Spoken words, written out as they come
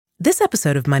This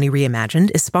episode of Money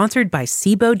Reimagined is sponsored by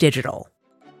SIBO Digital.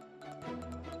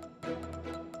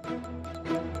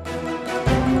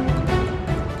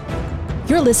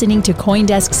 You're listening to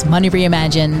CoinDesk's Money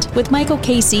Reimagined with Michael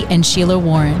Casey and Sheila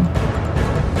Warren.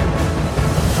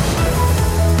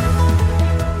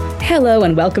 Hello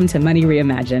and welcome to Money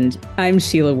Reimagined. I'm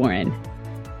Sheila Warren.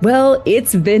 Well,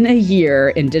 it's been a year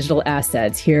in digital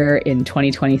assets here in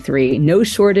 2023. No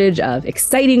shortage of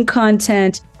exciting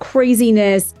content,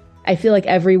 craziness. I feel like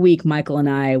every week, Michael and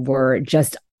I were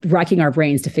just racking our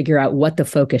brains to figure out what the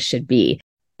focus should be.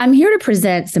 I'm here to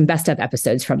present some best of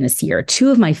episodes from this year, two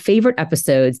of my favorite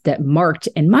episodes that marked,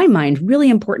 in my mind,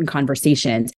 really important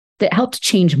conversations that helped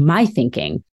change my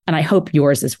thinking, and I hope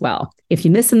yours as well. If you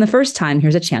missed them the first time,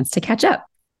 here's a chance to catch up.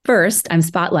 First, I'm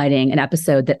spotlighting an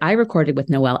episode that I recorded with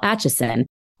Noelle Atchison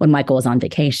when Michael was on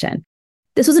vacation.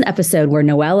 This was an episode where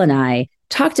Noelle and I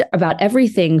talked about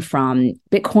everything from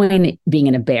Bitcoin being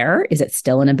in a bear. Is it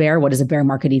still in a bear? What does a bear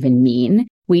market even mean?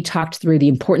 We talked through the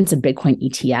importance of Bitcoin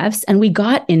ETFs, and we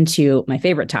got into my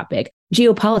favorite topic,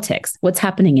 geopolitics. What's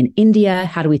happening in India?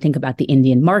 How do we think about the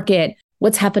Indian market?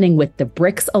 What's happening with the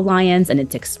BRICS alliance and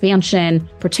its expansion,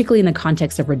 particularly in the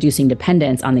context of reducing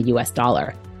dependence on the US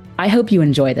dollar? I hope you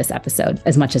enjoy this episode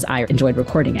as much as I enjoyed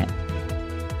recording it.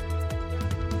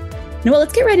 Noelle,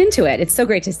 let's get right into it. It's so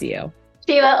great to see you.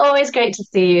 Sheila, always great to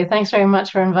see you. Thanks very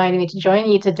much for inviting me to join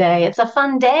you today. It's a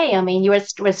fun day. I mean,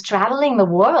 we're straddling the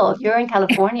world. You're in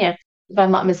California, if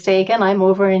I'm not mistaken. I'm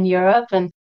over in Europe,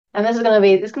 and this is going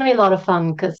to be a lot of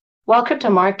fun because while crypto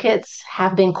markets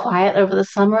have been quiet over the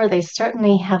summer, they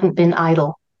certainly haven't been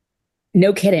idle.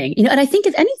 No kidding. And I think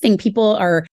if anything, people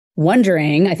are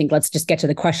wondering, I think let's just get to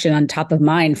the question on top of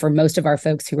mind for most of our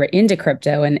folks who are into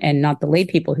crypto and not the lay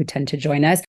people who tend to join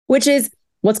us, which is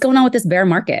what's going on with this bear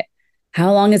market?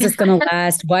 How long is this going to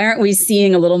last? Why aren't we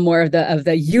seeing a little more of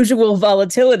the usual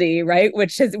volatility, right?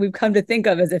 Which we've come to think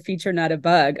of as a feature, not a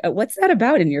bug. What's that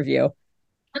about in your view?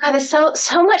 There's so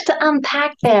much to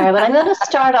unpack there, but I'm going to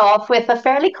start off with a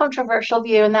fairly controversial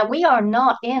view in that we are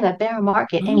not in a bear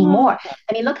market anymore.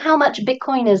 I mean, look how much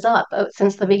Bitcoin is up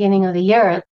since the beginning of the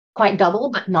year, quite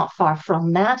double, but not far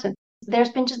from that. And there's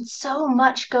been just so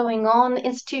much going on.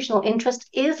 Institutional interest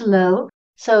is low.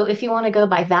 So if you want to go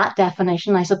by that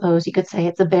definition, I suppose you could say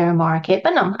it's a bear market.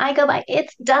 But no, I go by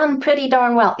it's done pretty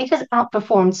darn well. It has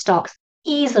outperformed stocks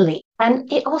easily.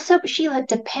 And it also, Sheila,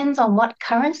 depends on what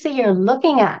currency you're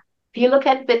looking at. If you look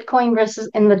at Bitcoin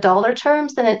versus in the dollar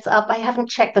terms, then it's up. I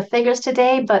haven't checked the figures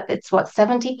today, but it's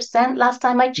 70% last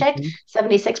time I checked,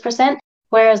 76%.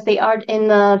 Whereas in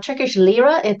the Turkish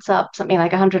lira, it's up something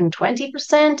like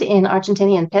 120%. In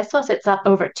Argentinian pesos, it's up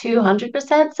over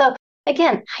 200%. So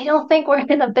again, I don't think we're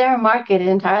in a bear market. It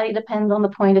entirely depends on the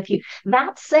point of view.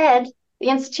 That said, the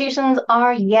institutions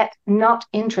are yet not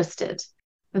interested.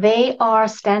 They are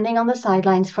standing on the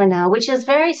sidelines for now, which is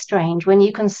very strange when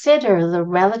you consider the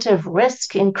relative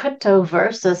risk in crypto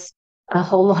versus a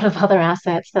whole lot of other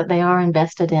assets that they are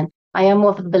invested in. I am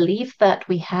of the belief that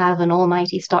we have an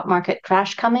almighty stock market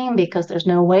crash coming because there's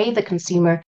no way the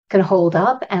consumer can hold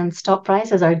up and stock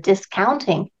prices are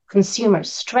discounting consumer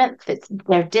strength.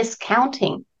 They're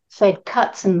discounting Fed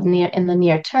cuts in the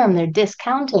near term. They're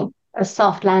discounting a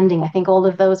soft landing. I think all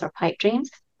of those are pipe dreams.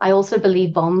 I also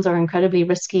believe bonds are incredibly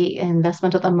risky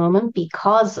investment at the moment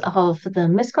because of the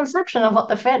misconception of what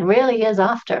the Fed really is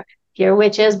after here,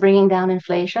 which is bringing down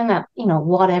inflation at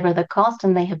whatever the cost,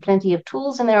 and they have plenty of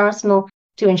tools in their arsenal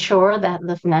to ensure that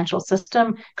the financial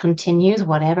system continues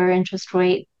whatever interest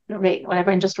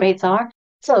rates are.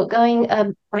 So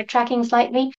backtracking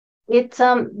slightly. It's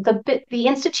the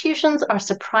institutions are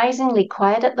surprisingly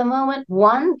quiet at the moment.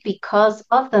 One, because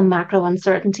of the macro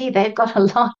uncertainty, they've got a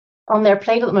lot on their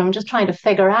plate at the moment, just trying to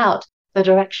figure out the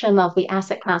direction of the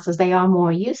asset classes they are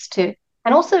more used to.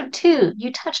 And also, two,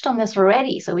 you touched on this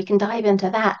already, so we can dive into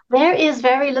that. There is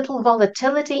very little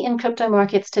volatility in crypto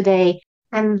markets today,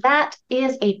 and that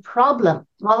is a problem.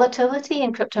 Volatility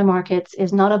in crypto markets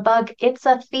is not a bug, it's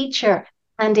a feature,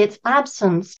 and its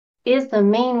absence is the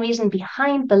main reason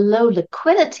behind the low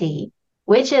liquidity,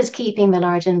 which is keeping the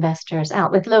large investors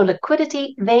out. With low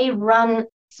liquidity, they run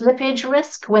slippage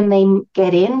risk when they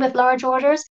get in with large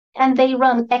orders, and they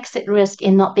run exit risk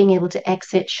in not being able to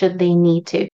exit should they need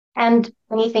to. And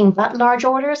anything but large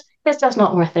orders is just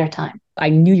not worth their time. I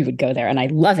knew you would go there, and I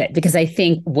love it because I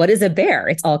think, what is a bear?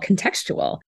 It's all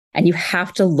contextual. And you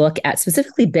have to look at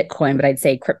specifically Bitcoin, but I'd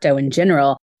say crypto in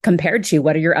general, compared to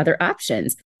what are your other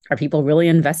options? Are people really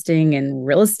investing in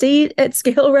real estate at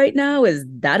scale right now? Is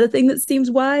that a thing that seems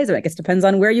wise? I guess it depends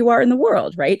on where you are in the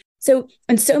world, right? So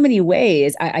in so many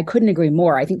ways, I couldn't agree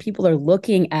more. I think people are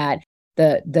looking at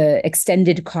the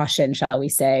extended caution, shall we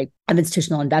say, of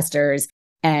institutional investors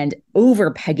and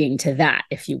over pegging to that,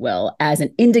 if you will, as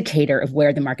an indicator of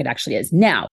where the market actually is.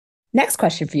 Now, next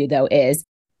question for you, though, is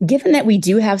given that we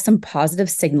do have some positive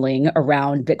signaling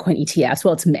around Bitcoin ETFs,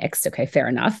 well, it's mixed. Okay, fair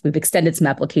enough. We've extended some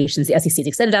applications. The SEC's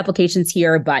extended applications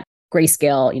here, but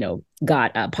Grayscale,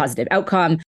 got a positive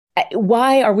outcome.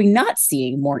 Why are we not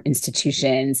seeing more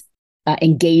institutions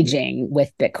engaging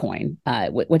with Bitcoin?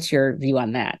 What's your view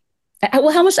on that?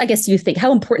 Well, how much, I guess,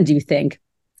 how important do you think,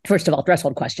 first of all,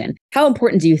 threshold question, how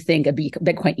important do you think a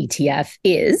Bitcoin ETF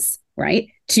is, right,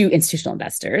 to institutional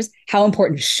investors? How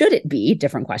important should it be?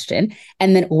 Different question.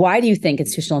 And then why do you think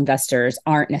institutional investors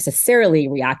aren't necessarily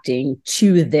reacting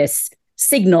to this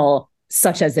signal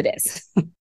such as it is?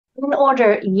 In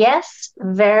order, yes,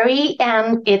 very,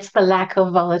 and it's the lack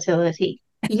of volatility.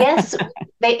 Yes,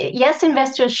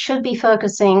 investors should be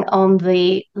focusing on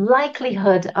the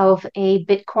likelihood of a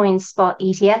Bitcoin spot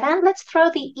ETF, and let's throw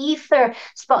the Ether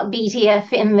spot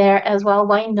BTF in there as well.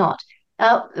 Why not?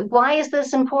 Why is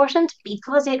this important?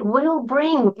 Because it will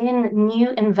bring in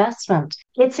new investment.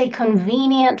 It's a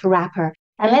convenient wrapper.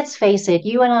 And let's face it,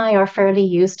 you and I are fairly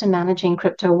used to managing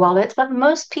crypto wallets, but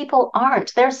most people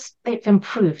aren't. They've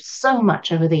improved so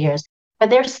much over the years,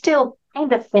 but they're still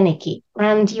kind of finicky.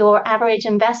 And your average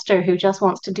investor who just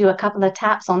wants to do a couple of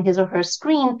taps on his or her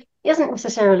screen isn't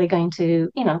necessarily going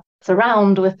to,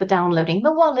 surround with the downloading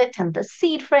the wallet and the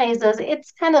seed phrases.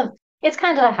 It's kind of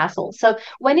a hassle. So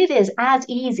when it is as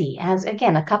easy as,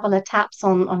 again, a couple of taps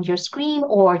on your screen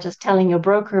or just telling your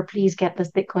broker, please get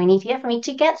this Bitcoin ETF for me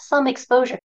to get some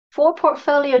exposure for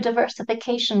portfolio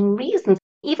diversification reasons,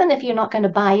 even if you're not going to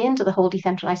buy into the whole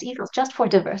decentralized ethos, just for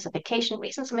diversification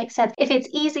reasons, it makes sense. If it's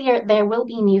easier, there will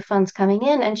be new funds coming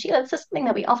in. And Sheila, it's something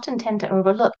that we often tend to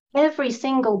overlook. Every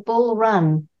single bull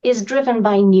run is driven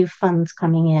by new funds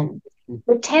coming in.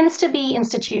 It tends to be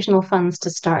institutional funds to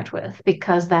start with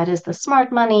because that is the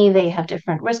smart money. They have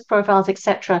different risk profiles,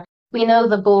 etc. We know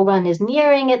the bull run is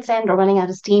nearing its end or running out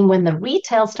of steam when the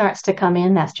retail starts to come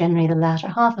in. That's generally the latter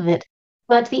half of it.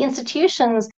 But the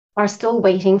institutions are still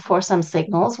waiting for some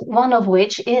signals, one of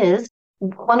which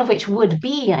would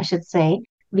be, I should say,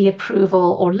 the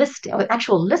approval or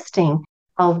actual listing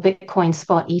of Bitcoin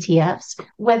spot ETFs,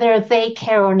 whether they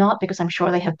care or not, because I'm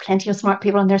sure they have plenty of smart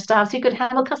people on their staffs who could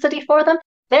handle custody for them.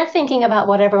 They're thinking about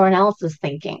what everyone else is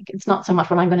thinking. It's not so much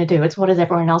what I'm going to do, it's what is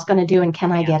everyone else going to do and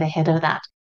can I get ahead of that?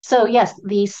 So yes,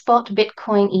 the spot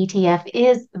Bitcoin ETF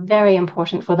is very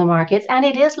important for the markets and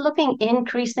it is looking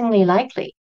increasingly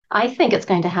likely. I think it's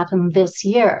going to happen this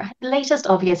year, latest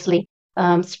obviously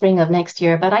spring of next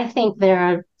year, but I think there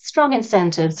are strong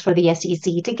incentives for the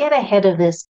SEC to get ahead of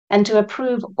this and to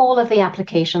approve all of the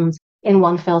applications in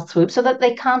one fell swoop so that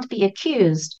they can't be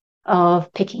accused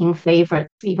of picking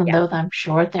favorites, even though I'm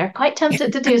sure they're quite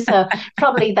tempted to do so.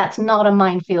 Probably that's not a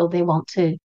minefield they want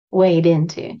to wade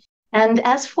into. And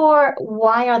as for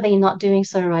why are they not doing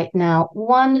so right now?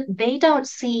 One, they don't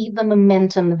see the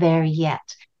momentum there yet.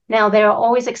 Now, there are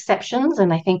always exceptions,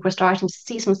 and I think we're starting to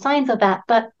see some signs of that.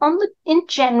 But in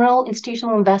general,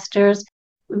 institutional investors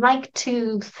like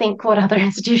to think what other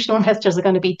institutional investors are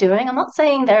going to be doing. I'm not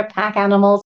saying they're pack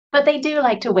animals, but they do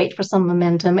like to wait for some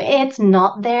momentum. It's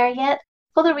not there yet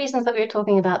for the reasons that we were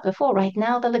talking about before. Right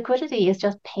now, the liquidity is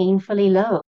just painfully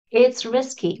low. It's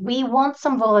risky. We want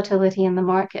some volatility in the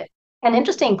market. An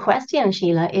interesting question,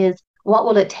 Sheila, is what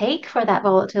will it take for that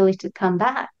volatility to come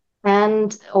back? Or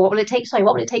what will it take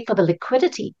for the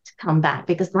liquidity to come back?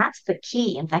 Because that's the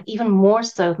key. In fact, even more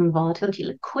so than volatility,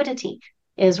 liquidity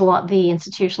is what the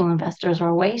institutional investors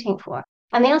are waiting for.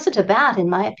 And the answer to that, in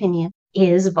my opinion,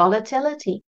 is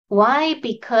volatility. Why?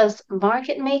 Because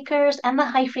market makers and the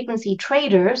high frequency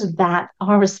traders that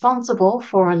are responsible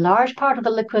for a large part of the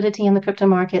liquidity in the crypto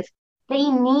markets, they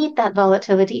need that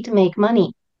volatility to make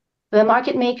money. The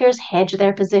market makers hedge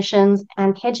their positions,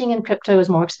 and hedging in crypto is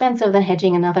more expensive than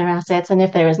hedging in other assets. And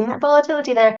if there isn't that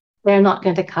volatility there, they're not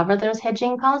going to cover those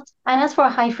hedging costs. And as for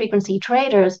high frequency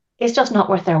traders, it's just not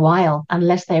worth their while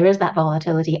unless there is that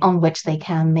volatility on which they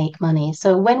can make money.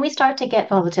 So when we start to get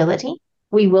volatility,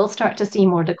 we will start to see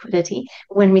more liquidity.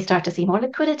 When we start to see more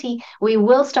liquidity, we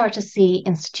will start to see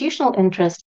institutional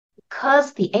interest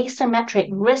because the asymmetric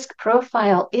risk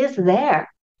profile is there.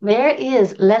 There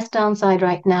is less downside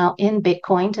right now in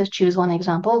Bitcoin, to choose one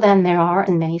example, than there are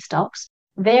in many stocks.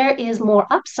 There is more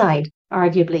upside,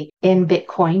 arguably, in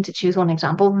Bitcoin, to choose one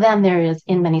example, than there is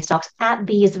in many stocks at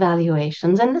these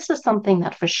valuations. And this is something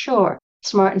that for sure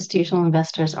smart institutional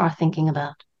investors are thinking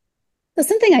about. So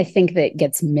something I think that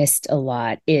gets missed a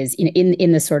lot is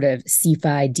in the sort of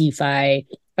CeFi, DeFi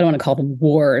I don't want to call them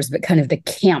wars, but kind of the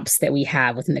camps that we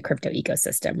have within the crypto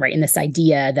ecosystem, right? And this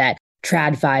idea that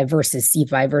TradFi versus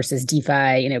CeFi versus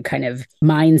DeFi, kind of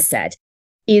mindset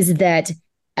is that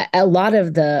a lot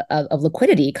of the of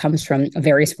liquidity comes from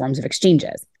various forms of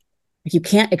exchanges. If you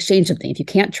can't exchange something, if you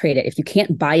can't trade it, if you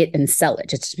can't buy it and sell it,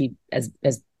 just to be as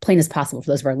plain as possible for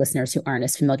those of our listeners who aren't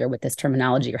as familiar with this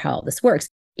terminology or how all this works,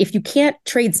 if you can't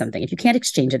trade something, if you can't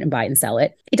exchange it and buy it and sell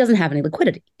it, it doesn't have any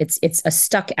liquidity. It's a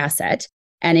stuck asset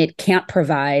and it can't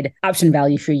provide option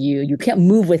value for you. You can't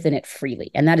move within it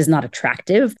freely. And that is not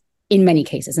attractive in many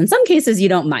cases. In some cases, you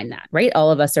don't mind that, right?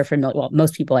 All of us are familiar. Well,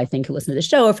 most people I think who listen to the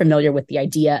show are familiar with the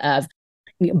idea of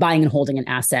buying and holding an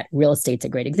asset. Real estate's a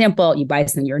great example. You buy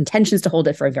something, your intention is to hold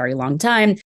it for a very long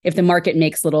time. If the market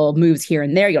makes little moves here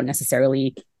and there, you don't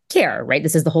necessarily care, right?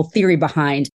 This is the whole theory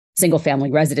behind single family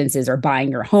residences or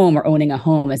buying your home or owning a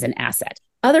home as an asset.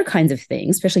 Other kinds of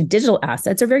things, especially digital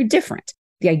assets, are very different.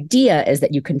 The idea is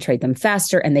that you can trade them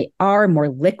faster and they are more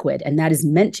liquid, and that is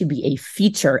meant to be a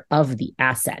feature of the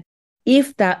asset.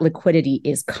 If that liquidity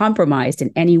is compromised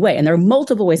in any way, and there are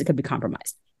multiple ways it could be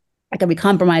compromised. It could be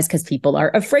compromised because people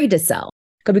are afraid to sell.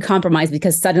 It could be compromised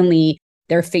because suddenly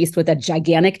they're faced with a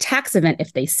gigantic tax event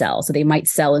if they sell, so they might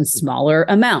sell in smaller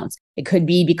amounts. It could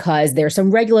be because there's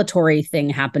some regulatory thing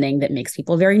happening that makes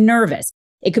people very nervous.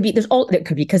 It could be it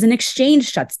could be because an exchange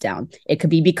shuts down. It could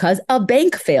be because a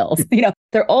bank fails. There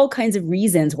are all kinds of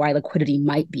reasons why liquidity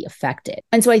might be affected.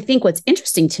 And so I think what's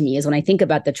interesting to me is when I think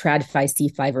about the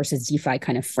TradFi, CeFi versus DeFi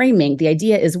kind of framing, the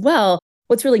idea is, well,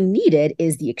 what's really needed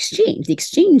is the exchange. The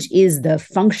exchange is the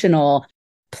functional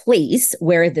place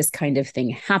where this kind of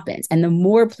thing happens. And the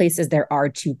more places there are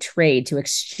to trade, to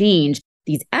exchange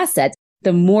these assets,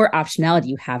 the more optionality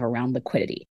you have around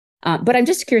liquidity. But I'm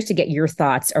just curious to get your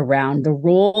thoughts around the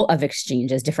role of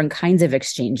exchanges, different kinds of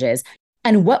exchanges,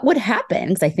 and what would happen,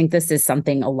 because I think this is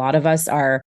something a lot of us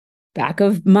are back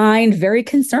of mind very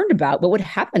concerned about. What would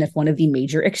happen if one of the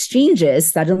major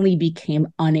exchanges suddenly became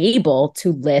unable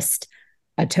to list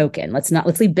a token? Let's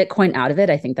leave Bitcoin out of it.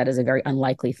 I think that is a very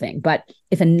unlikely thing. But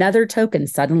if another token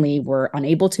suddenly were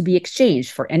unable to be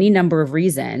exchanged for any number of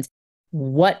reasons,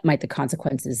 what might the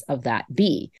consequences of that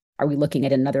be? Are we looking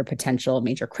at another potential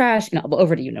major crash?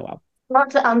 Over to you, Noelle.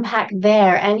 Lot to unpack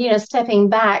there. And, stepping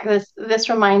back, this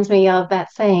reminds me of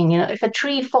that saying, if a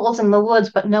tree falls in the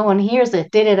woods, but no one hears it,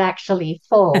 did it actually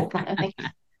fall? Kind of thing.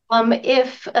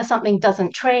 If something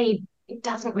doesn't trade, it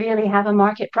doesn't really have a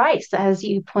market price, as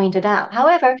you pointed out.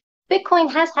 However,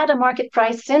 Bitcoin has had a market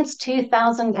price since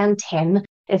 2010,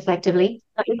 effectively.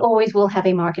 It always will have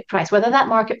a market price. Whether that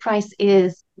market price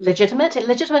is legitimate in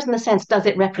the sense, does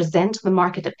it represent the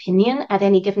market opinion at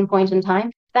any given point in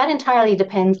time? That entirely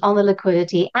depends on the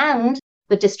liquidity and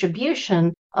the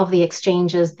distribution of the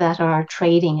exchanges that are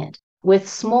trading it. With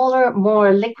smaller,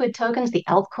 more liquid tokens, the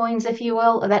altcoins, if you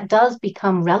will, that does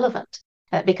become relevant.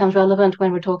 That becomes relevant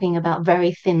when we're talking about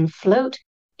very thin float.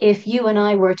 If you and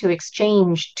I were to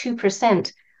exchange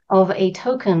 2% of a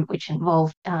token, which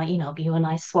involved, you and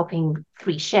I swapping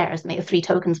 3 shares, maybe 3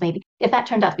 tokens, maybe. If that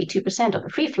turned out to be 2% of the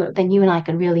free float, then you and I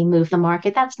could really move the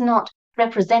market. That's not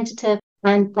representative,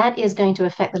 and that is going to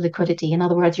affect the liquidity. In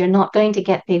other words, you're not going to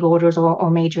get big orders or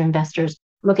major investors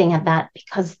looking at that,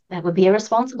 because that would be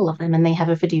irresponsible of them, and they have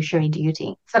a fiduciary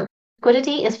duty. So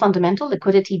liquidity is fundamental.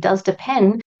 Liquidity does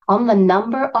depend on the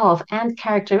number of and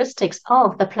characteristics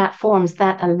of the platforms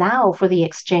that allow for the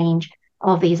exchange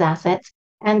of these assets.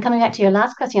 And coming back to your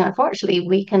last question, unfortunately,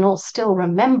 we can all still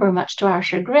remember, much to our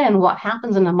chagrin, what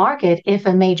happens in the market if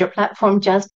a major platform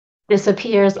just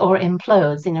disappears or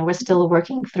implodes. We're still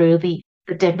working through the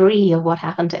debris of what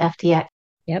happened to FTX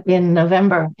in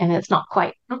November, and it's not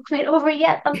quite over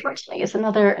yet, unfortunately. It's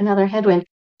another headwind.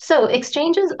 So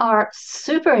exchanges are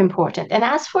super important. And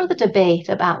as for the debate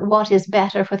about what is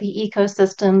better for the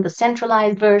ecosystem, the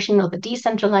centralized version or the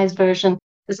decentralized version,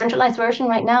 the centralized version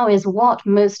right now is what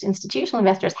most institutional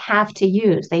investors have to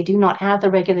use. They do not have the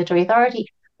regulatory authority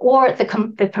or the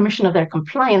permission of their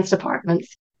compliance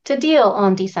departments to deal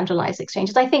on decentralized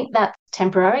exchanges. I think that's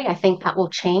temporary. I think that will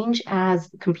change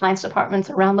as compliance departments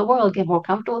around the world get more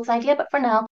comfortable with this idea. But for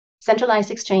now,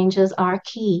 centralized exchanges are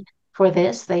key for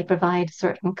this. They provide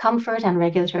certain comfort and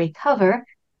regulatory cover.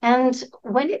 And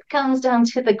when it comes down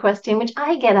to the question, which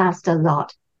I get asked a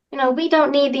lot, we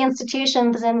don't need the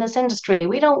institutions in this industry.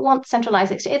 We don't want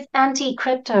centralized exchange. It's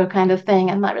anti-crypto kind of thing.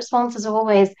 And my response is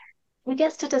always, who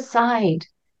gets to decide?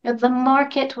 The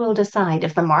market will decide.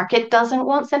 If the market doesn't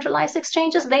want centralized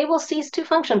exchanges, they will cease to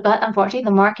function. But unfortunately,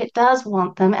 the market does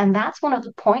want them. And that's one of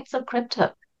the points of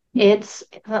crypto. It's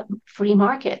the free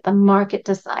market. The market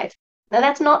decides. Now,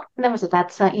 that's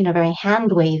very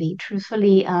hand wavy.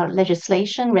 Truthfully,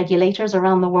 legislation, regulators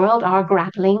around the world are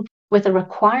grappling with the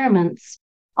requirements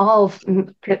of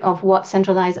what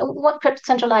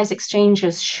centralized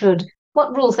exchanges should,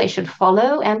 what rules they should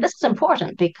follow. And this is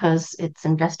important because it's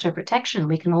investor protection.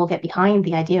 We can all get behind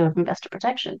the idea of investor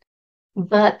protection.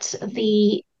 But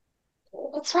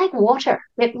it's like water.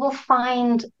 It will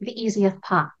find the easiest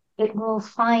path. It will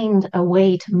find a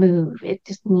way to move. It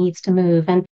just needs to move.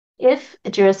 And if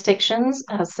jurisdictions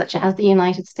such as the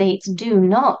United States do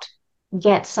not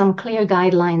get some clear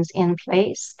guidelines in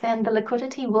place, then the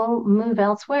liquidity will move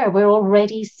elsewhere. We're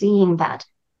already seeing that.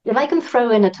 If I can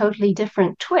throw in a totally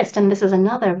different twist, and this is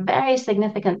another very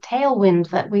significant tailwind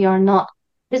that we are not,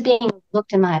 is being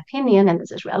looked, in my opinion, and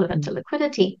this is relevant to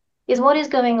liquidity, is what is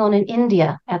going on in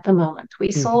India at the moment.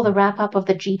 We saw the wrap up of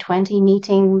the G20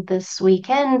 meeting this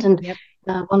weekend, and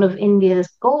one of India's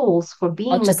goals for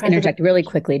being I'll the just president. interject really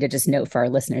quickly to just note for our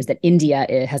listeners that India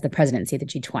has the presidency of the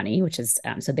G20, which is,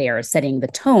 so they are setting the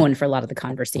tone for a lot of the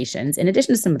conversations, in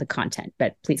addition to some of the content.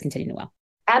 But please continue, Noelle.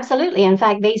 Absolutely. In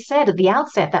fact, they said at the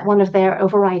outset that one of their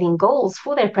overriding goals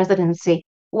for their presidency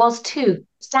was to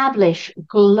establish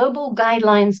global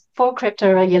guidelines for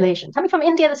crypto regulation. Coming from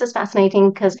India, this is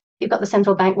fascinating because you've got the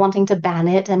central bank wanting to ban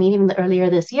it. I mean, even earlier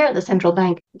this year, the central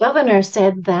bank governor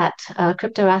said that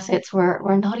crypto assets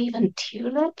were not even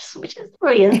tulips, which is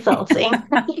pretty insulting.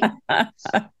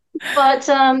 But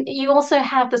you also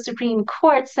have the Supreme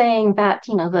Court saying that,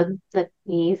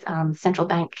 the central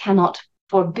bank cannot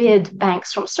forbid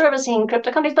banks from servicing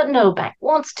crypto companies, but no bank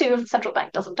wants to, the central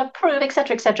bank doesn't approve, et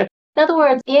cetera, et cetera. In other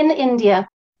words, in India,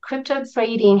 crypto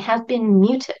trading has been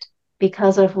muted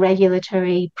because of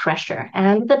regulatory pressure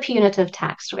and the punitive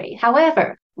tax rate.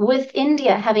 However, with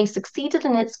India having succeeded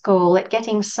in its goal at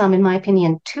getting some, in my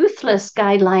opinion, toothless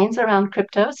guidelines around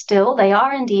crypto, still, they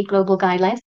are indeed global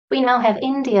guidelines. We now have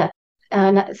India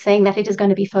saying that it is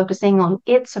going to be focusing on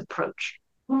its approach.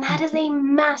 And that is a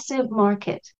massive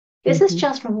market. This is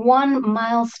just one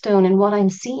milestone in what I'm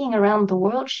seeing around the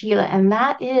world, Sheila, and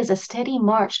that is a steady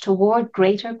march toward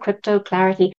greater crypto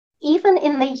clarity, even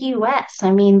in the US.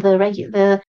 I mean,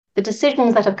 the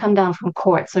decisions that have come down from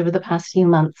courts over the past few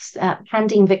months,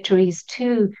 handing victories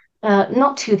to,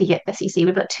 not to the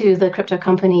SEC, but to the crypto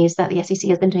companies that the SEC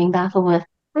has been doing battle with.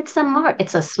 It's a march.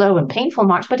 It's a slow and painful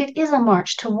march, but it is a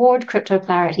march toward crypto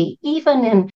clarity, even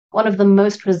in one of the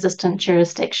most resistant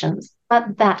jurisdictions.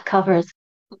 But that covers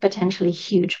a potentially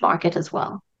huge market as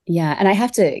well. Yeah, and I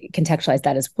have to contextualize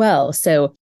that as well.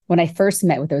 So when I first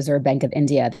met with the Reserve Bank of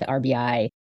India, the RBI,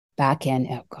 back in,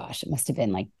 it must have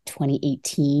been like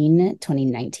 2018,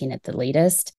 2019 at the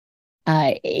latest,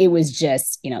 it was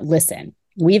just, listen,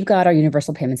 we've got our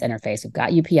universal payments interface, we've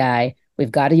got UPI,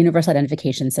 we've got a universal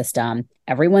identification system,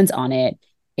 everyone's on it.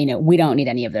 We don't need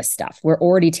any of this stuff. We're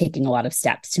already taking a lot of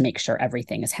steps to make sure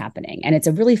everything is happening. And it's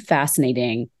a really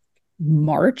fascinating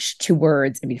march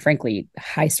towards, frankly,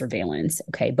 high surveillance.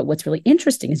 Okay. But what's really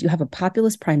interesting is you have a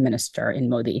populist prime minister in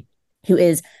Modi who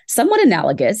is somewhat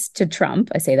analogous to Trump.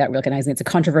 I say that recognizing it's a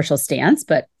controversial stance,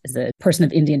 but as a person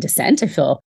of Indian descent, I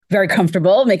feel very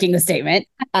comfortable making the statement.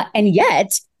 And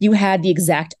yet you had the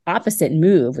exact opposite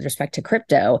move with respect to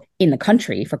crypto in the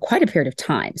country for quite a period of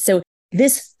time. So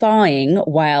this thawing,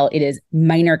 while it is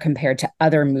minor compared to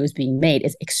other moves being made,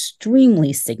 is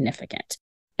extremely significant.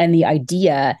 And the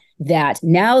idea that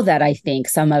now that I think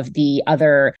some of the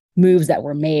other moves that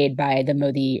were made by the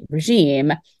Modi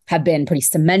regime have been pretty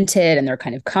cemented and they're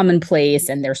kind of commonplace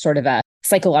and they're sort of a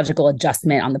psychological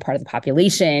adjustment on the part of the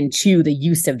population to the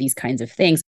use of these kinds of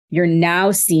things, you're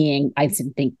now seeing, I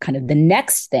think, kind of the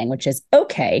next thing, which is,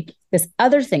 okay, this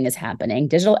other thing is happening.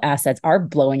 Digital assets are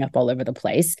blowing up all over the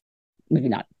place. Maybe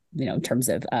not, in terms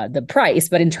of the price,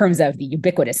 but in terms of the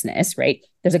ubiquitousness, right?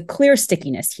 There's a clear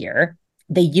stickiness here.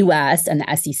 The US and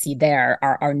the SEC there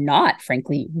are not,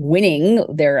 frankly, winning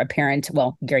their apparent,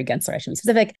 Gary Gensler, I should be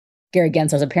specific, Gary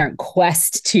Gensler's apparent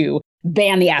quest to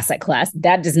ban the asset class.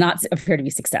 That does not appear to be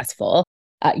successful.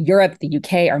 Europe, the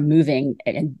UK are moving,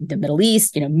 and the Middle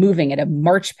East, moving at a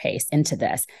march pace into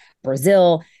this.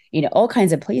 Brazil, all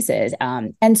kinds of places.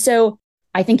 And so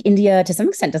I think India, to some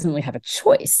extent, doesn't really have a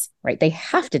choice, right? They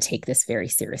have to take this very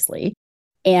seriously.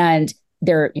 And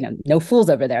they're, no fools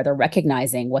over there. They're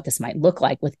recognizing what this might look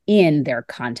like within their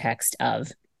context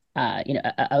of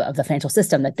the financial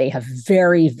system that they have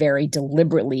very, very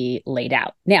deliberately laid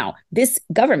out. Now, this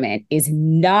government is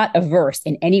not averse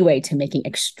in any way to making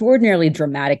extraordinarily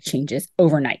dramatic changes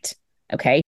overnight.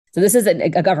 Okay. So this is a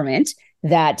government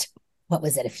that,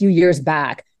 a few years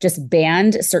back, just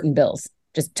banned certain bills,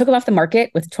 just took them off the market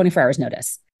with 24 hours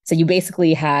notice. So you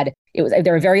basically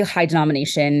they're a very high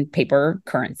denomination paper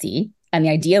currency. And the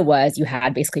idea was you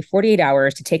had basically 48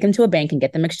 hours to take them to a bank and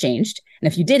get them exchanged.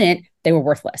 And if you didn't, they were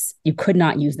worthless. You could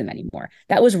not use them anymore.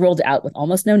 That was rolled out with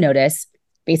almost no notice,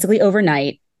 basically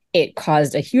overnight. It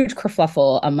caused a huge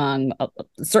kerfuffle among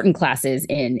certain classes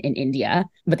in India.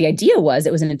 But the idea was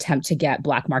it was an attempt to get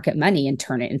black market money and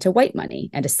turn it into white money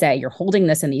and to say, you're holding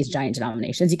this in these giant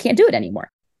denominations. You can't do it anymore.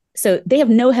 So they have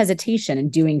no hesitation in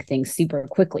doing things super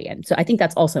quickly. And so I think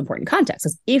that's also important context,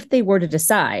 is if they were to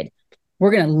decide,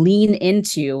 we're going to lean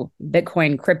into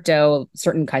Bitcoin, crypto,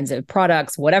 certain kinds of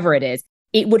products, whatever it is,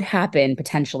 it would happen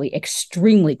potentially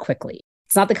extremely quickly.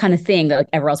 It's not the kind of thing that like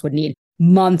everyone else would need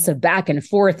months of back and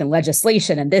forth and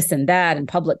legislation and this and that and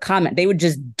public comment. They would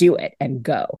just do it and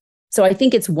go. So I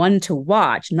think it's one to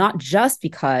watch, not just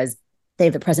because they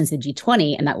have the presence of the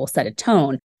G20 and that will set a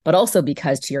tone, but also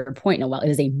because, to your point, Noelle, it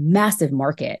is a massive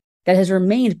market that has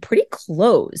remained pretty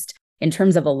closed in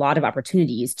terms of a lot of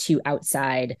opportunities to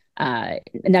outside,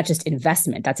 not just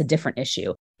investment, that's a different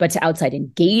issue, but to outside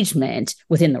engagement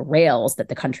within the rails that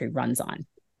the country runs on.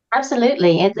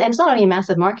 Absolutely. It's not only a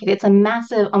massive market, it's a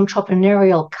massive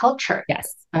entrepreneurial culture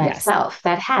itself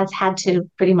that has had to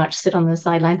pretty much sit on the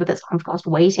sidelines with its arms crossed,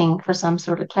 waiting for some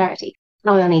sort of clarity.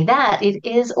 Not only that, it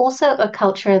is also a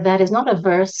culture that is not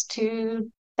averse to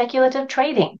speculative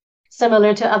trading,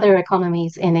 similar to other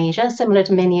economies in Asia, similar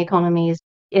to many economies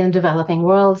in the developing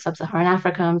world. Sub-Saharan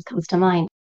Africa comes to mind.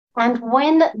 And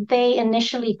when they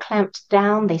initially clamped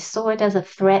down, they saw it as a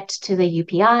threat to the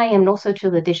UPI and also to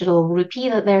the digital rupee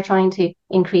that they're trying to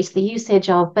increase the usage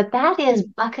of. But that is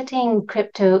bucketing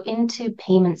crypto into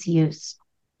payments use.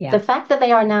 Yeah. The fact that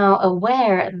they are now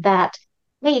aware that,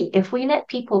 hey, if we let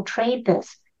people trade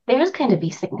this, there's going to be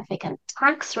significant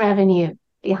tax revenue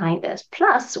behind this.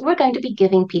 Plus, we're going to be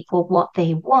giving people what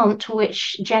they want,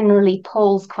 which generally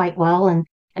polls quite well and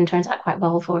turns out quite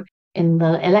well for in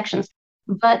the elections.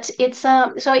 But it's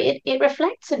so it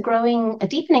reflects a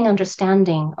deepening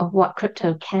understanding of what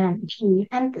crypto can be,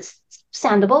 and it's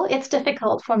understandable. It's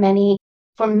difficult for many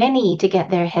to get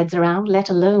their heads around,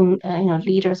 let alone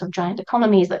leaders of giant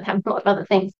economies that have a lot of other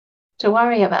things to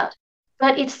worry about.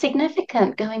 But it's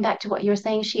significant, going back to what you were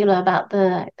saying, Sheila, about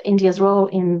India's role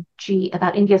in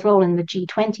the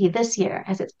G20 this year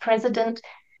as its president.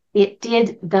 It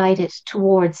did guide it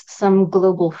towards some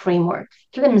global framework,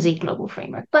 flimsy global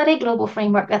framework, but a global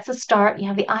framework. That's a start. You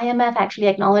have the IMF actually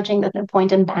acknowledging that there's no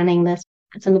point in banning this.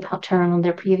 That's an about turn on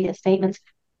their previous statements.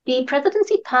 The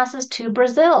presidency passes to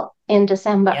Brazil in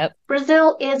December. Yep.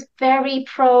 Brazil is very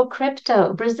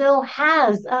pro-crypto. Brazil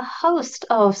has a host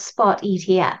of spot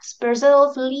ETFs.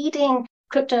 Brazil's leading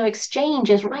crypto exchange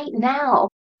is right now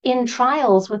in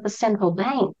trials with the central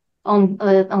bank on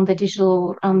the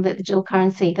digital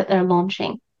currency that they're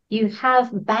launching. You have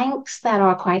banks that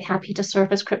are quite happy to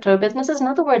service crypto businesses. In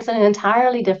other words, in an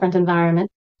entirely different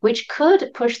environment, which could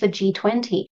push the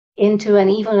G20 into an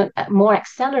even more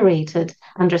accelerated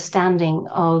understanding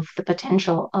of the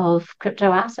potential of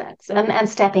crypto assets. And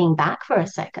stepping back for a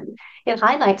second, it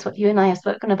highlights what you and I have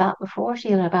spoken about before,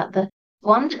 Sheila, about the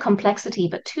one, complexity,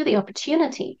 but two, the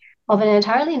opportunity of an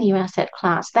entirely new asset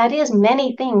class that is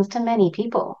many things to many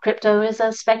people. Crypto is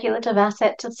a speculative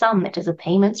asset to some. It is a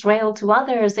payments rail to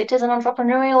others. It is an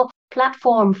entrepreneurial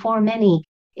platform for many.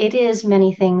 It is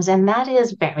many things, and that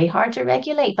is very hard to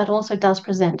regulate, but also does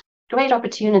present great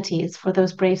opportunities for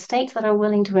those brave states that are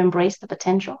willing to embrace the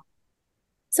potential.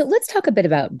 So let's talk a bit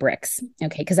about BRICS,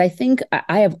 okay? Because I think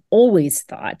I have always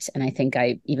thought, and I think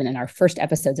even in our first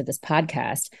episodes of this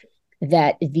podcast,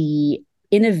 that the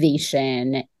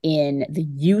innovation in the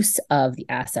use of the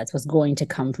assets was going to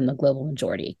come from the global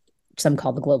majority, some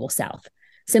call the global South,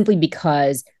 simply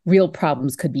because real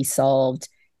problems could be solved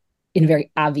in a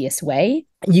very obvious way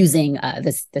using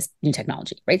this new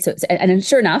technology, right? So, and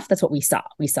sure enough, that's what we saw.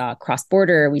 We saw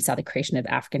cross-border, we saw the creation of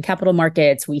African capital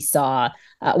markets, we saw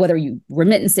whether you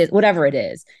remittances, whatever it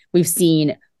is, we've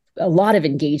seen a lot of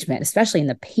engagement, especially in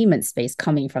the payment space,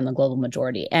 coming from the global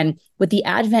majority. And with the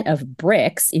advent of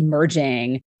BRICS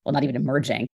emerging, well, not even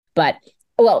emerging, but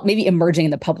maybe emerging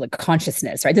in the public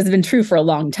consciousness, right? This has been true for a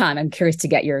long time. I'm curious to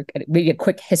get maybe a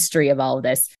quick history of all of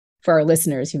this for our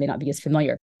listeners who may not be as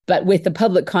familiar. But with the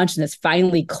public consciousness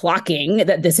finally clocking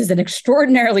that this is an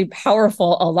extraordinarily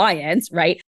powerful alliance,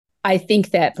 right? I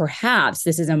think that perhaps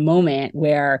this is a moment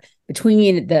where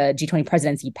between the G20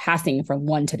 presidency passing from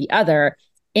one to the other,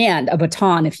 and a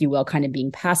baton, if you will, kind of being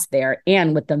passed there,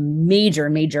 and with the major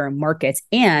markets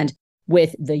and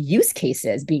with the use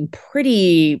cases being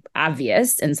pretty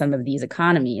obvious in some of these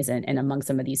economies and among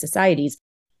some of these societies,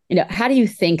 how do you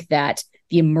think that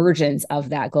the emergence of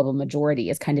that global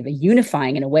majority as kind of a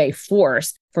unifying, in a way,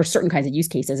 force for certain kinds of use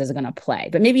cases is going to play.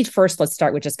 But maybe first, let's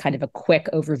start with just kind of a quick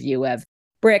overview of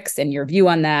BRICS and your view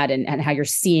on that, and how you're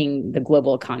seeing the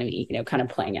global economy, kind of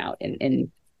playing out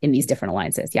in these different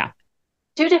alliances. Yeah.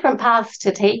 Two different paths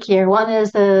to take here. One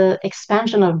is the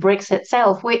expansion of BRICS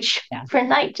itself, which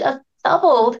overnight just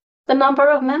doubled the number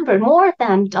of members, more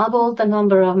than doubled the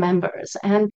number of members.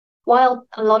 And while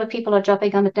a lot of people are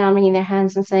jumping up and down, wringing their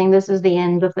hands and saying this is the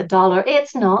end of the dollar,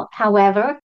 it's not.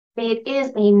 However, it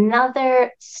is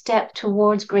another step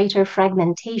towards greater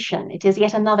fragmentation. It is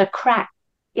yet another crack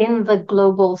in the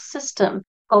global system,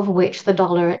 of which the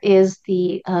dollar is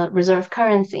the reserve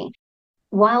currency.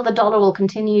 While the dollar will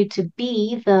continue to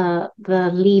be the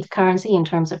lead currency in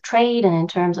terms of trade and in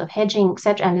terms of hedging,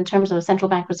 etc., and in terms of central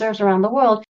bank reserves around the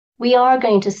world, we are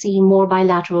going to see more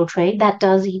bilateral trade that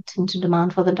does eat into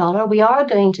demand for the dollar. We are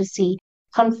going to see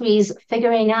countries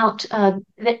figuring out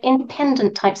the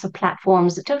independent types of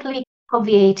platforms, totally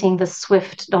obviating the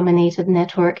SWIFT-dominated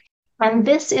network. And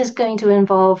this is going to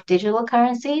involve digital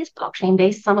currencies,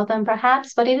 blockchain-based, some of them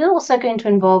perhaps, but it is also going to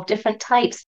involve different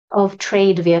types of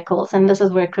trade vehicles. And this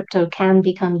is where crypto can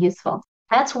become useful.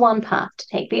 That's one path to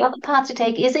take. The other path to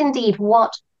take is indeed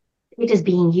what it is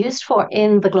being used for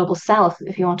in the global south,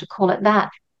 if you want to call it that.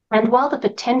 And while the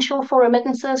potential for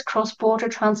remittances, cross-border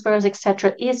transfers,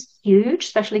 etc., is huge,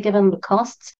 especially given the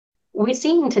costs, we're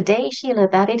seeing today, Sheila,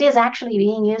 that it is actually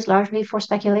being used largely for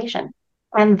speculation.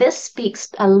 And this speaks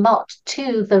a lot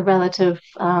to the relative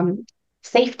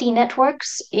safety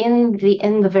networks in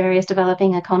the various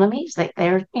developing economies. Like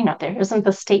there isn't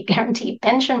the state guaranteed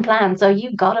pension plan, so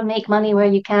you've got to make money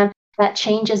where you can. That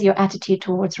changes your attitude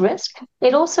towards risk.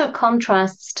 It also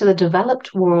contrasts to the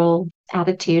developed world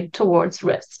attitude towards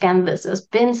risk. And this has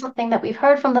been something that we've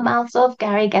heard from the mouths of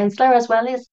Gary Gensler, as well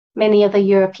as many of the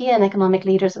European economic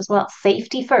leaders as well.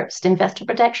 Safety first, investor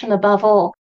protection above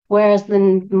all. Whereas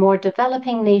the more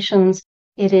developing nations,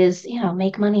 it is,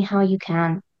 make money how you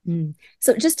can.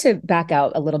 So just to back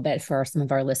out a little bit for some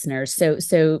of our listeners. So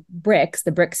BRICS,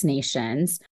 the BRICS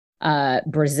nations,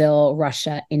 Brazil,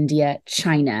 Russia, India,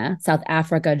 China, South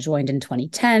Africa joined in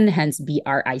 2010, hence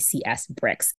BRICS,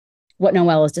 BRICS. What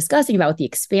Noelle is discussing about with the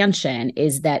expansion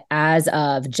is that as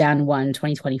of Jan 1,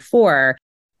 2024,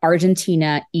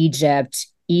 Argentina, Egypt,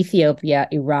 Ethiopia,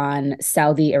 Iran,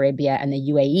 Saudi Arabia, and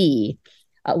the UAE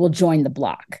will join the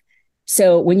bloc.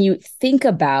 So when you think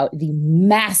about the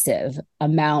massive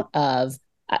amount of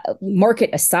market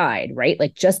aside, right,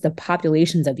 like just the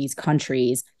populations of these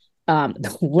countries,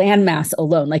 the landmass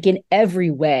alone, like in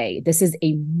every way, this is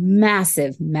a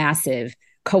massive, massive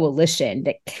coalition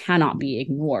that cannot be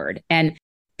ignored. And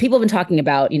people have been talking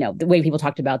about, the way people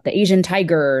talked about the Asian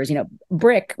tigers,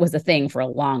 BRIC was a thing for a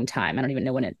long time. I don't even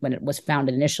know when it was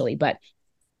founded initially, but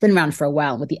been around for a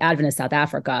while. And with the advent of South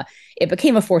Africa, it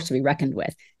became a force to be reckoned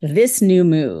with. This new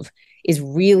move is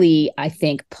really, I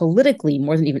think, politically,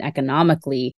 more than even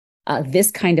economically, this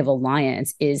kind of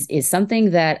alliance is something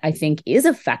that I think is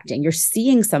affecting. You're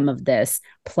seeing some of this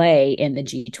play in the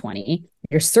G20.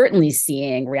 You're certainly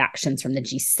seeing reactions from the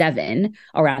G7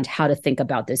 around how to think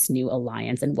about this new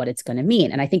alliance and what it's going to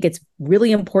mean. And I think it's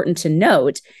really important to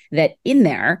note that in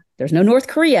there's no North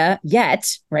Korea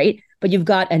yet, right? But you've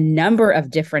got a number of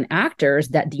different actors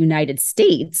that the United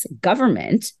States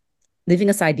government, leaving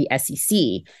aside the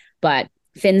SEC, but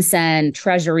FinCEN,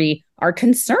 Treasury, are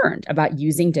concerned about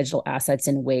using digital assets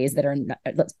in ways that are,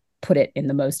 let's put it in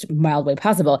the most mild way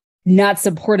possible, not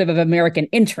supportive of American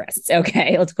interests.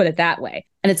 Okay, let's put it that way.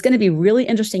 And it's going to be really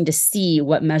interesting to see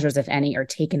what measures, if any, are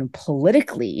taken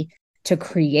politically to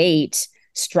create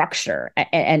structure.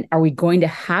 And are we going to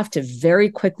have to very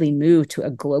quickly move to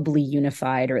a globally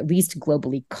unified, or at least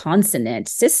globally consonant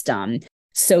system,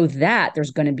 so that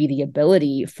there's going to be the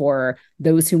ability for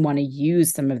those who want to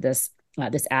use some of this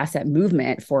asset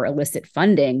movement for illicit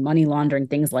funding, money laundering,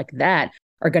 things like that,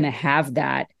 are going to have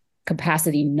that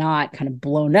capacity not kind of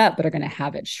blown up, but are going to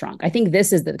have it shrunk. I think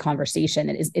this is the conversation.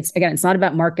 It's not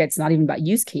about markets, not even about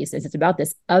use cases. It's about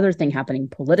this other thing happening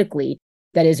politically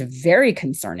that is very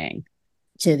concerning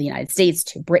to the United States,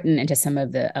 to Britain, and to some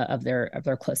of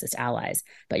their closest allies.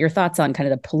 But your thoughts on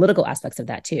kind of the political aspects of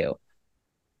that too?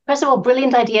 First of all,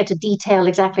 brilliant idea to detail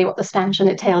exactly what the expansion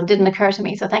entailed. Didn't occur to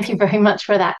me, so thank you very much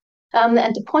for that.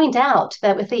 And to point out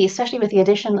that especially with the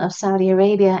addition of Saudi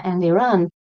Arabia and Iran,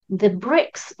 the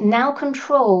BRICS now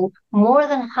control more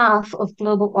than half of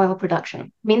global oil production. I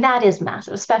mean, that is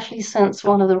massive, especially since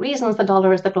one of the reasons the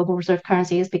dollar is the global reserve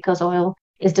currency is because oil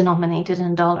is denominated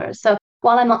in dollars. So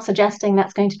while I'm not suggesting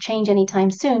that's going to change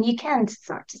anytime soon, you can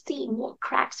start to see more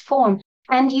cracks form.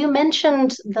 And you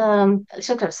mentioned the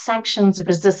sort of sanctions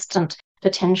resistant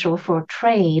potential for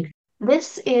trade.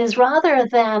 This is rather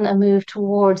than a move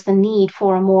towards the need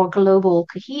for a more global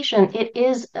cohesion, it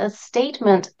is a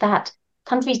statement that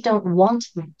countries don't want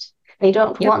that. They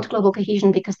don't want global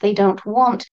cohesion because they don't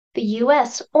want the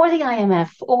US or the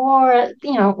IMF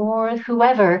or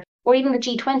whoever, or even the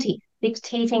G20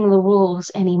 dictating the rules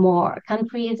anymore.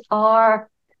 Countries are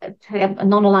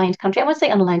non-aligned countries. I would say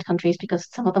unaligned countries because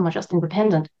some of them are just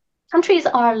independent. Countries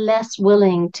are less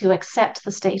willing to accept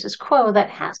the status quo that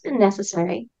has been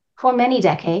necessary for many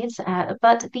decades,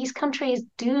 but these countries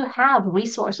do have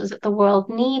resources that the world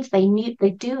needs. They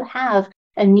do have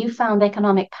a newfound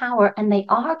economic power, and they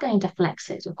are going to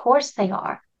flex it. Of course they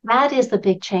are. That is the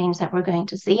big change that we're going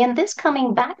to see. And this,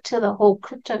 coming back to the whole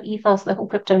crypto ethos, the whole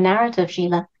crypto narrative,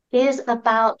 Sheila, is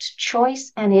about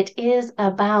choice, and it is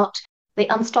about the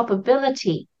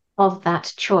unstoppability of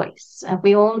that choice. The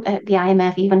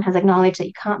IMF even has acknowledged that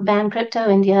you can't ban crypto.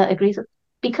 India agrees with,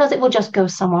 because it will just go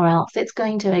somewhere else. It's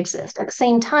going to exist. At the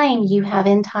same time, you have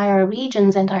entire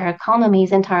regions, entire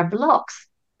economies, entire blocks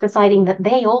deciding that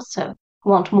they also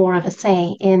want more of a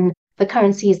say in the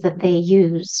currencies that they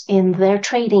use, in their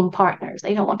trading partners.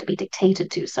 They don't want to be dictated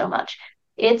to so much.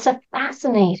 It's a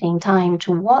fascinating time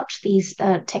to watch these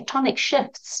tectonic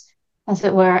shifts, as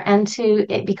it were, and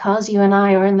because you and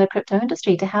I are in the crypto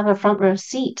industry, to have a front row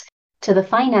seat to the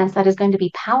finance that is going to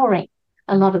be powering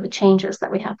a lot of the changes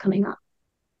that we have coming up.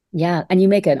 Yeah. And you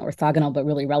make an orthogonal but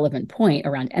really relevant point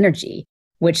around energy,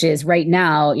 which is right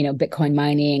now, Bitcoin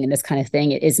mining and this kind of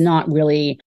thing,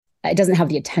 it doesn't have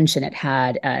the attention it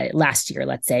had last year,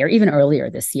 let's say, or even earlier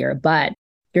this year. But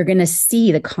you're going to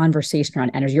see the conversation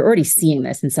around energy. You're already seeing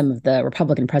this in some of the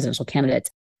Republican presidential candidates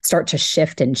start to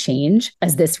shift and change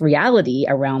as this reality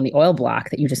around the oil block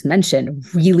that you just mentioned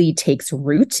really takes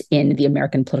root in the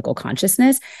American political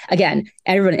consciousness. Again,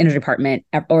 everyone in the Energy Department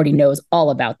already knows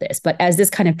all about this, but as this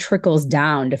kind of trickles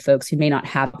down to folks who may not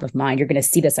have of mind, you're going to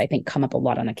see this, I think, come up a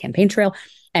lot on the campaign trail.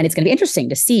 And it's going to be interesting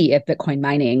to see if Bitcoin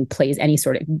mining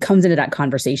comes into that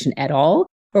conversation at all,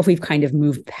 or if we've kind of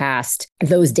moved past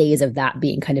those days of that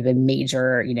being kind of a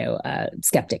major,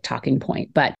 skeptic talking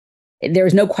point. But there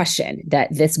is no question that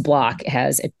this block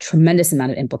has a tremendous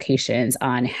amount of implications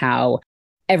on how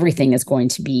everything is going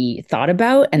to be thought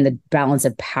about and the balance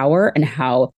of power and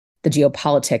how the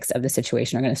geopolitics of the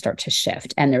situation are going to start to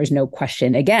shift. And there is no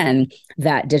question, again,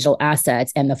 that digital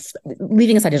assets and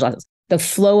leaving aside digital assets, the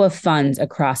flow of funds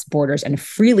across borders and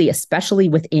freely, especially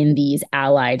within these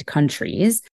allied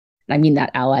countries, and I mean that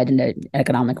allied in an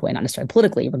economic way, not necessarily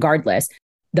politically, regardless,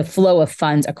 the flow of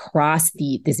funds across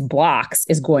these blocks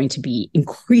is going to be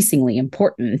increasingly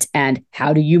important. And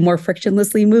how do you more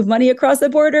frictionlessly move money across the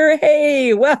border?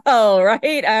 Hey, well,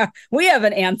 right? We have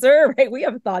an answer, right? We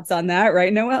have thoughts on that,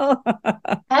 right, Noelle?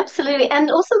 Absolutely.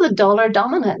 And also the dollar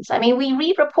dominance. I mean, we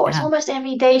read reports almost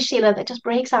every day, Sheila, that just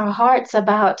breaks our hearts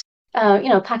about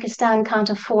Pakistan can't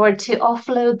afford to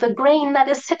offload the grain that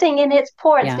is sitting in its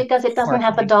ports because it doesn't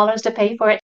have the dollars to pay for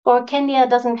it. Or Kenya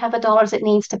doesn't have the dollars it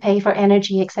needs to pay for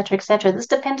energy, et cetera, et cetera. This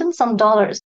dependence on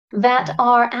dollars that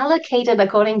are allocated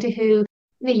according to who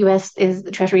the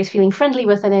the Treasury is feeling friendly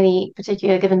with at any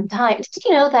particular given time. Did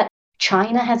you know that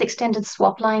China has extended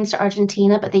swap lines to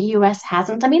Argentina, but the US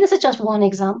hasn't? I mean, this is just one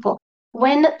example.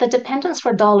 When the dependence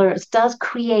for dollars does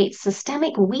create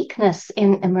systemic weakness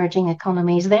in emerging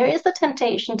economies, there is the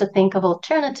temptation to think of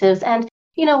alternatives. And,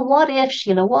 what if,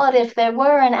 Sheila, what if there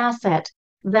were an asset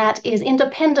that is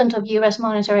independent of US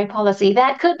monetary policy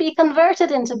that could be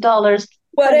converted into dollars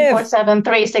 24/7,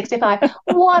 365?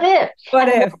 What if? What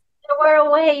if there were a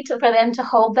way for them to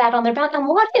hold that on their balance? And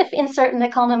what if in certain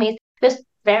economies, this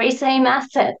very same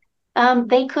asset,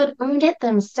 they could earn it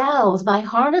themselves by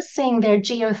harnessing their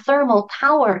geothermal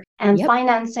power and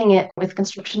financing it with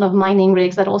construction of mining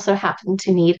rigs that also happen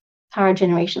to need power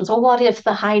generations? Or what if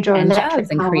the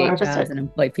hydroelectric power create jobs and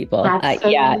employ people?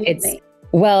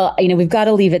 Well, we've got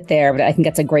to leave it there, but I think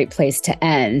that's a great place to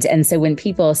end. And so when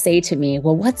people say to me,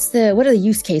 well, what are the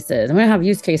use cases? I'm going to have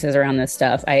use cases around this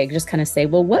stuff. I just kind of say,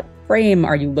 well, what frame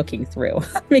are you looking through?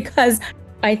 Because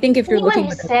I think if you're anyone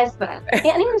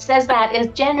who says that is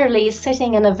generally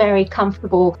sitting in a very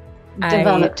comfortable,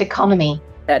 developed economy.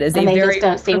 That is a very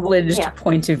privileged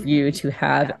point of view to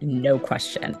have, no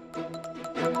question.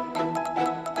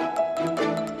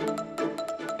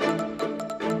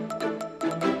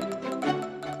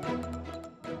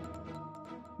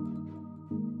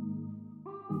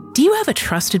 Do you have a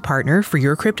trusted partner for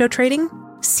your crypto trading?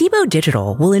 Cboe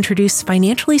Digital will introduce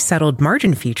financially settled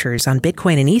margin futures on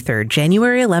Bitcoin and Ether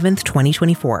January 11th,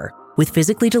 2024, with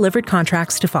physically delivered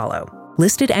contracts to follow.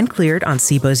 Listed and cleared on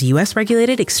Cboe's U.S.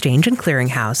 regulated exchange and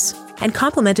clearinghouse, and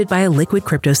complemented by a liquid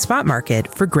crypto spot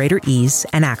market for greater ease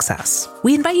and access.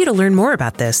 We invite you to learn more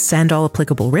about this and all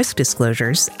applicable risk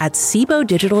disclosures at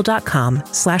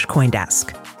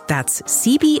cbodigital.com/Coindesk. That's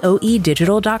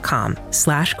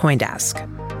cboedigital.com/Coindesk.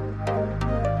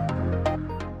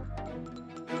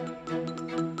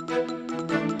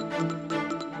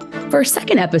 For our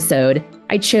second episode,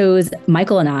 I chose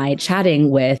Michael and I chatting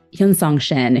with Hyun-Sung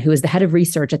Shin, who is the head of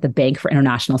research at the Bank for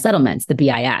International Settlements, the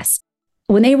BIS.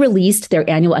 When they released their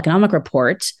annual economic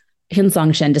report,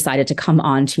 Hyun-Sung Shin decided to come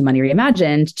on to Money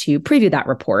Reimagined to preview that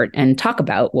report and talk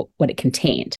about what it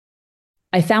contained.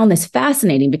 I found this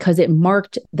fascinating because it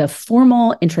marked the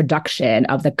formal introduction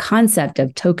of the concept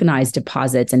of tokenized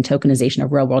deposits and tokenization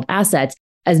of real-world assets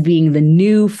as being the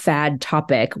new fad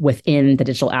topic within the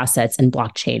digital assets and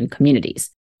blockchain communities.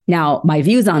 Now, my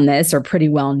views on this are pretty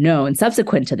well known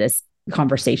subsequent to this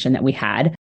conversation that we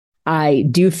had. I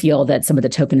do feel that some of the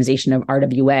tokenization of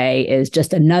RWA is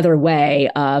just another way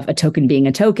of a token being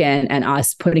a token and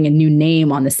us putting a new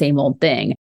name on the same old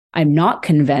thing. I'm not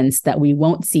convinced that we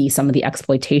won't see some of the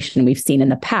exploitation we've seen in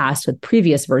the past with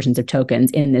previous versions of tokens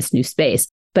in this new space.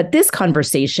 But this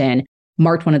conversation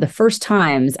marked one of the first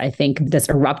times I think this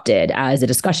erupted as a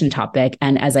discussion topic.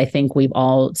 And as I think we've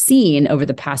all seen over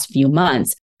the past few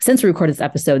months, since we recorded this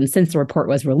episode and since the report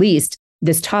was released,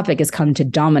 this topic has come to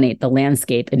dominate the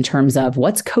landscape in terms of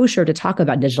what's kosher to talk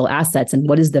about digital assets and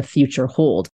what does the future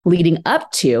hold. Leading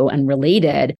up to and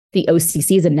related, the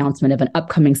OCC's announcement of an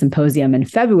upcoming symposium in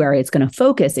February, it's going to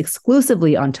focus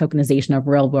exclusively on tokenization of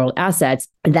real-world assets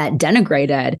that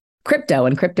denigrated crypto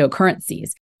and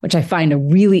cryptocurrencies, which I find a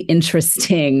really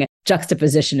interesting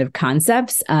juxtaposition of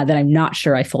concepts that I'm not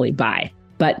sure I fully buy.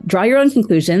 But draw your own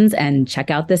conclusions and check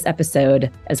out this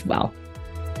episode as well.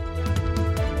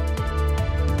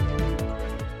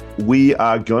 We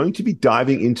are going to be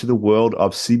diving into the world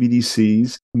of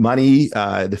CBDCs, money,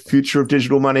 the future of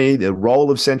digital money, the role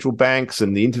of central banks,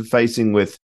 and the interfacing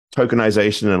with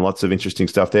tokenization and lots of interesting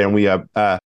stuff there. And we are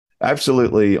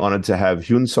absolutely honored to have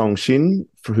Hyun-Sung Shin,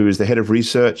 who is the head of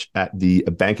research at the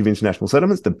Bank of International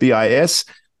Settlements, the BIS,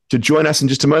 to join us in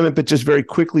just a moment. But just very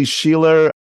quickly, Sheila,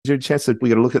 is there a chance that we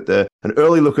get a look at an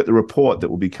early look at the report that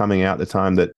will be coming out at the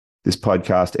time that this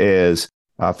podcast airs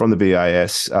from the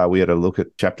BIS? We had a look at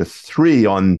chapter 3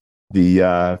 on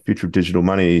the future of digital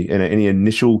money. And any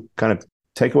initial kind of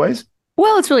takeaways?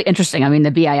 Well, it's really interesting. I mean,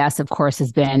 the BIS, of course,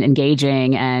 has been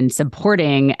engaging and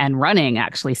supporting and running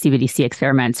actually CBDC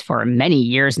experiments for many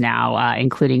years now,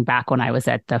 including back when I was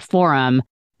at the forum,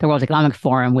 the World Economic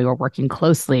Forum. We were working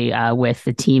closely with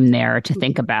the team there to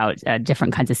think about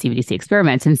different kinds of CBDC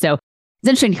experiments. And so it's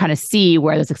interesting to kind of see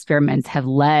where those experiments have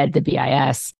led the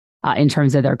BIS in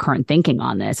terms of their current thinking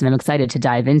on this. And I'm excited to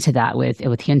dive into that with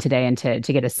Hyun today and to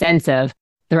get a sense of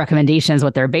the recommendations,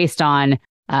 what they're based on,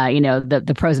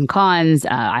 the pros and cons.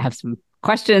 I have some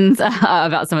questions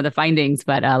about some of the findings,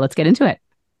 but let's get into it.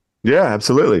 Yeah,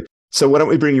 absolutely. So why don't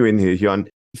we bring you in here, Hyun?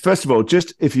 First of all,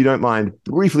 just if you don't mind,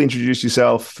 briefly introduce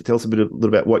yourself, tell us a little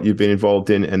about what you've been involved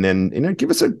in, and then, give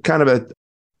us a kind of a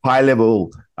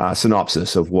high-level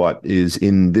synopsis of what is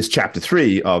in this chapter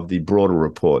 3 of the broader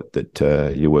report that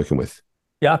you're working with.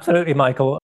 Yeah, absolutely,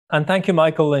 Michael. And thank you,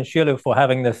 Michael and Sheila, for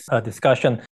having this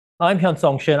discussion. I'm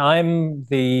Hyun-Sung Shin. I'm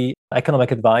the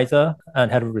economic advisor and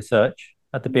head of research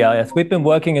at the BIS. We've been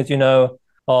working, as you know,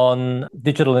 on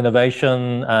digital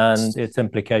innovation and its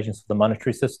implications for the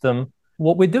monetary system.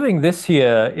 What we're doing this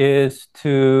year is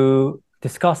to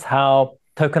discuss how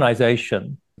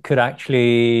tokenization could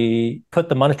actually put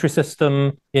the monetary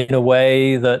system in a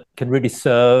way that can really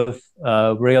serve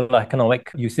real economic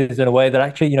uses in a way that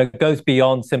actually, goes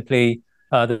beyond simply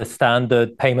the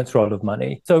standard payments role of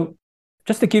money. So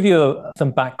just to give you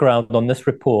some background on this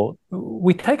report,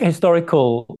 we take a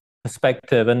historical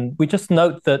perspective and we just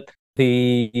note that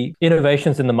the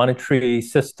innovations in the monetary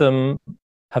system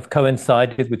have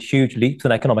coincided with huge leaps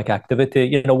in economic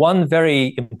activity. One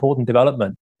very important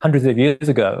development hundreds of years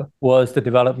ago was the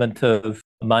development of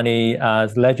money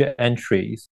as ledger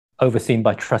entries overseen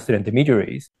by trusted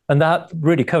intermediaries. And that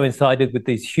really coincided with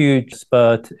this huge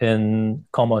spurt in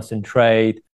commerce and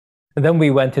trade. And then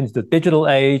we went into the digital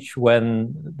age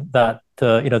when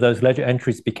those ledger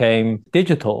entries became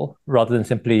digital rather than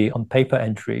simply on paper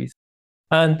entries.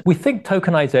 And we think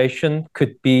tokenization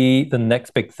could be the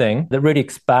next big thing that really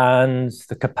expands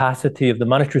the capacity of the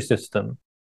monetary system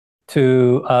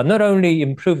to not only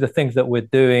improve the things that we're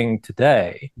doing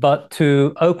today, but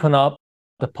to open up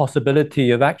the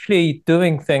possibility of actually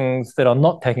doing things that are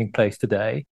not taking place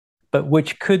today, but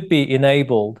which could be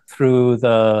enabled through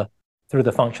the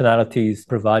functionalities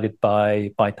provided by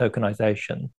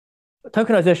tokenization.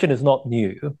 Tokenization is not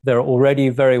new. There are already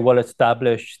very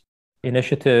well-established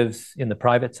initiatives in the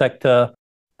private sector,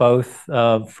 both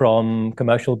from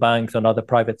commercial banks and other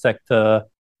private sector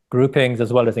groupings,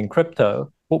 as well as in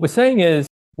crypto. What we're saying is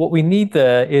what we need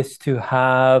there is to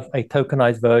have a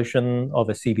tokenized version of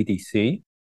a CBDC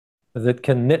that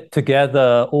can knit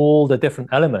together all the different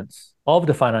elements of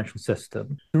the financial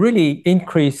system to really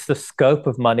increase the scope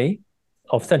of money,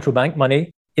 of central bank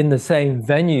money, in the same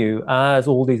venue as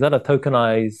all these other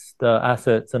tokenized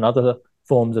assets and other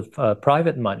forms of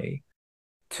private money,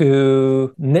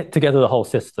 to knit together the whole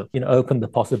system, open the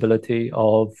possibility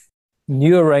of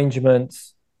new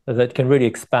arrangements that can really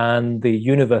expand the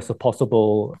universe of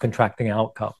possible contracting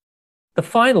outcome. The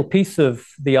final piece of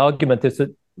the argument is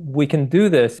that we can do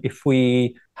this if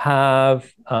we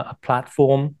have a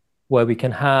platform where we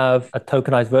can have a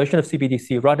tokenized version of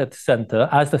CBDC right at the center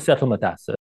as the settlement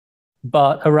asset.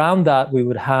 But around that, we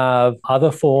would have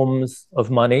other forms of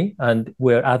money, and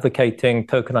we're advocating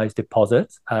tokenized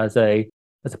deposits as a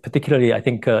particularly, I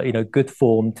think, good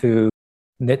form to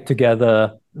knit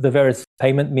together the various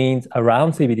payment means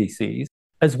around CBDCs,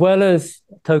 as well as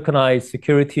tokenized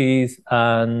securities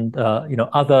and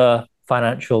other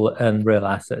financial and real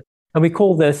assets. And we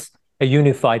call this a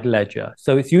unified ledger.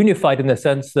 So it's unified in the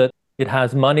sense that it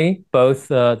has money, both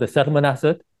the settlement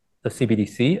asset, the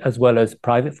CBDC, as well as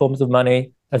private forms of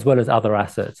money, as well as other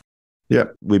assets. Yeah,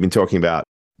 we've been talking about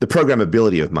the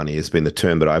programmability of money has been the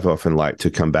term that I've often liked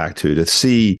to come back to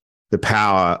see the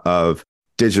power of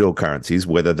digital currencies,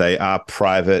 whether they are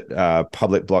private,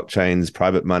 public blockchains,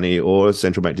 private money, or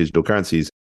central bank digital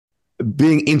currencies,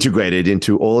 being integrated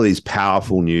into all of these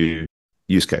powerful new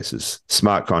use cases,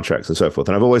 smart contracts and so forth.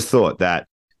 And I've always thought that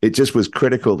it just was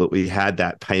critical that we had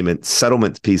that payment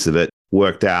settlement piece of it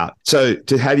worked out. So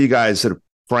to have you guys sort of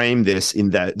frame this in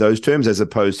those terms, as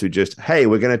opposed to just, hey,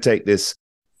 we're going to take this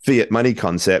fiat money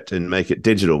concept and make it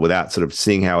digital, without sort of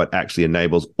seeing how it actually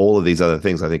enables all of these other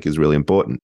things, I think is really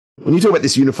important. When you talk about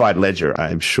this unified ledger,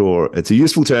 I'm sure it's a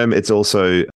useful term. It's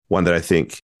also one that I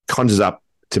think conjures up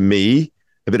to me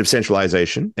a bit of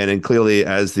centralization. And then clearly,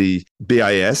 as the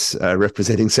BIS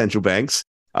representing central banks,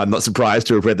 I'm not surprised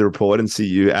to have read the report and see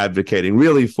you advocating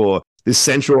really for this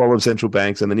central role of central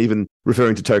banks. And then even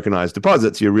referring to tokenized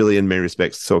deposits, you're really in many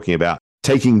respects talking about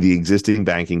taking the existing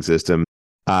banking system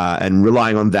and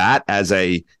relying on that as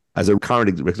a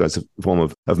current recognized form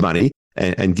of money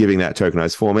and giving that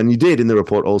tokenized form. And you did in the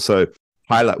report also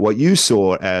highlight what you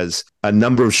saw as a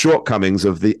number of shortcomings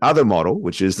of the other model,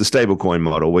 which is the stablecoin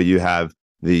model, where you have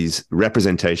these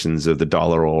representations of the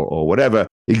dollar or whatever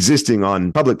existing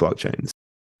on public blockchains.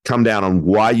 Come down on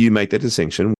why you make that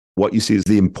distinction, what you see as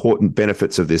the important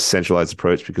benefits of this centralized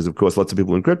approach, because of course lots of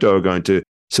people in crypto are going to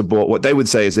support what they would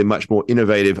say is a much more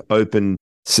innovative, open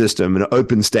system and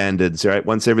open standards, right?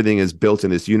 Once everything is built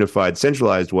in this unified,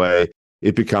 centralized way,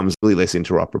 it becomes really less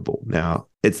interoperable. Now,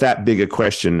 it's that bigger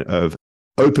question of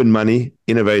open money,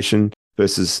 innovation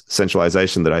versus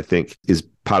centralization that I think is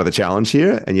part of the challenge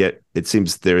here. And yet it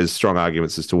seems there is strong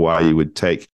arguments as to why you would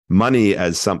take money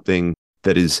as something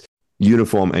that is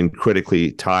uniform and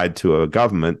critically tied to a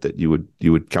government, that you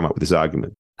would come up with this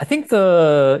argument. I think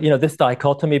this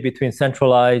dichotomy between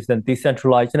centralized and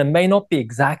decentralized, and it may not be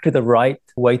exactly the right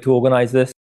way to organize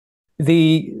this.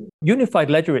 The unified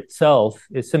ledger itself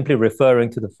is simply referring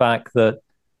to the fact that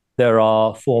there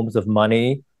are forms of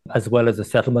money, as well as a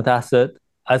settlement asset,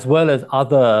 as well as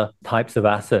other types of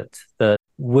assets that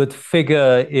would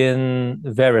figure in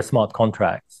various smart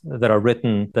contracts that are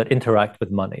written that interact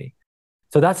with money.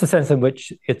 So that's the sense in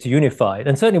which it's unified.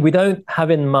 And certainly we don't have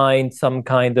in mind some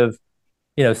kind of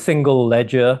single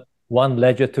ledger, one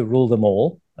ledger to rule them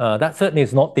all. That certainly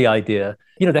is not the idea.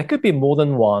 There could be more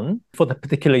than one for the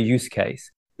particular use case.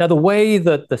 Now, the way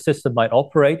that the system might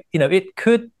operate, it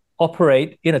could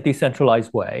operate in a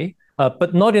decentralized way,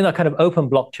 but not in a kind of open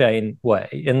blockchain way,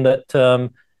 in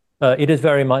that it is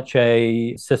very much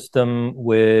a system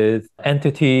with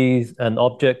entities and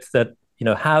objects that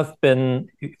have been,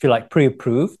 if you like,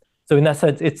 pre-approved. So in that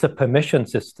sense, it's a permission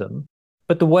system.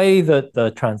 But the way that the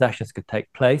transactions could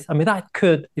take place, that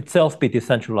could itself be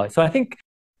decentralized. So I think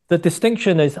the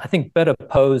distinction is, better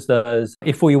posed as,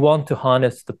 if we want to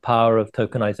harness the power of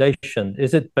tokenization,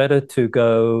 is it better to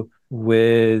go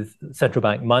with central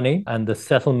bank money and the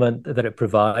settlement that it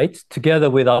provides, together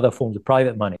with other forms of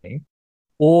private money?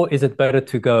 Or is it better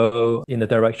to go in the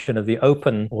direction of the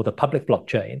open or the public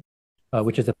blockchain,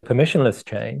 which is a permissionless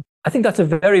chain? I think that's a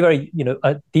very, very,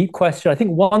 a deep question. I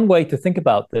think one way to think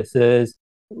about this is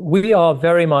we are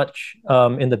very much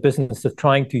in the business of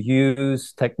trying to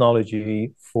use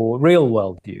technology for real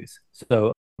world use.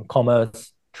 So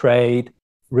commerce, trade,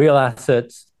 real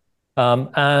assets,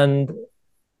 and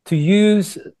to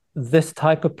use this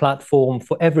type of platform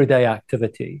for everyday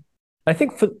activity. I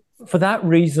think for that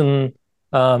reason,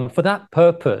 for that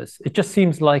purpose, it just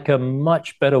seems like a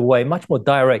much better way, much more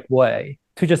direct way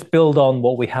to just build on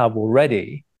what we have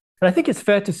already. And I think it's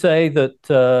fair to say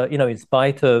that, in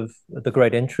spite of the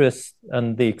great interest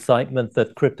and the excitement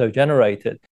that crypto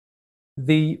generated,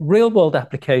 the real world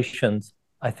applications,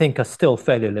 I think, are still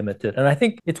fairly limited. And I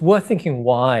think it's worth thinking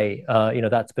why,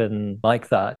 that's been like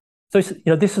that. So,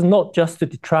 this is not just to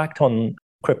detract on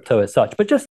crypto as such, but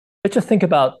let's just think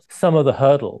about some of the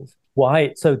hurdles, why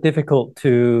it's so difficult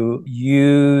to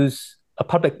use a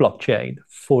public blockchain,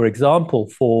 for example,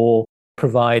 for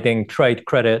providing trade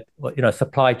credit,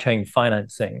 supply chain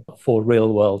financing for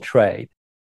real world trade.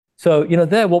 So,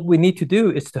 what we need to do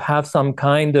is to have some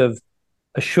kind of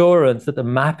assurance that the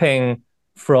mapping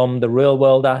from the real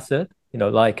world asset,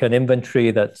 like an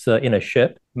inventory that's in a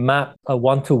ship, map a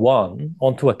one-to-one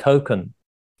onto a token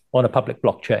on a public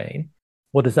blockchain.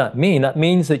 What does that mean? That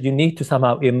means that you need to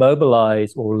somehow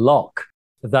immobilize or lock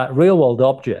that real world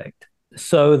object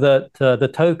so that the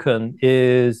token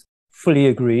is fully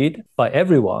agreed by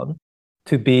everyone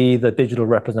to be the digital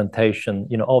representation,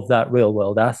 of that real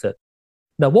world asset.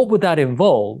 Now, what would that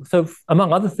involve? So,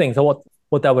 among other things,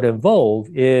 what that would involve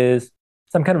is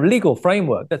some kind of legal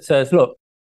framework that says, look,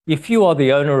 if you are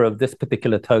the owner of this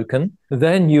particular token,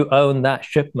 then you own that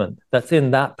shipment that's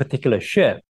in that particular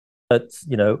ship that's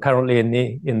currently in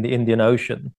the Indian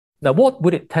Ocean. Now, what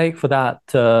would it take for that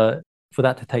to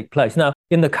take place? Now,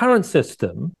 in the current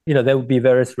system, there would be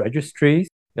various registries.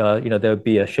 There would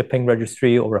be a shipping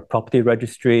registry or a property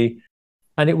registry,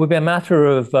 and it would be a matter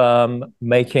of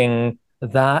making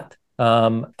that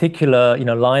particular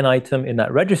line item in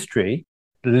that registry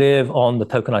live on the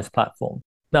tokenized platform.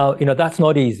 Now, that's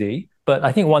not easy, but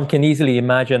I think one can easily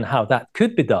imagine how that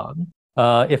could be done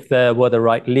if there were the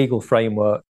right legal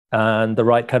framework and the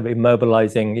right kind of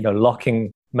immobilizing,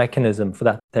 locking mechanism for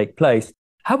that to take place.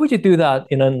 How would you do that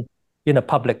in a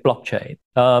public blockchain?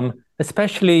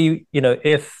 Especially,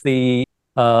 if the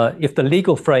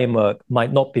legal framework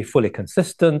might not be fully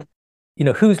consistent,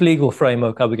 whose legal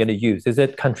framework are we going to use? Is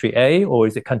it country A or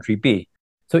is it country B?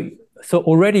 So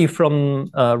already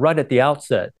from right at the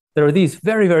outset, there are these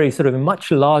very, very sort of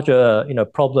much larger,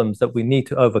 problems that we need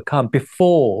to overcome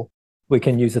before we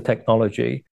can use the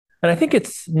technology. And I think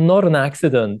it's not an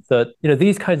accident that,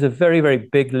 these kinds of very, very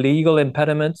big legal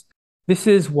impediments, this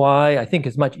is why I think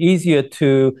it's much easier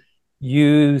to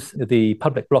use the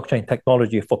public blockchain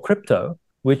technology for crypto,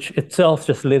 which itself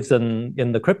just lives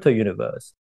in the crypto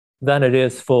universe, than it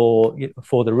is for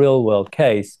the real world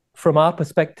case. From our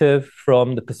perspective,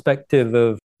 from the perspective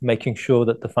of making sure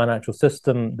that the financial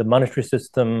system, the monetary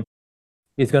system,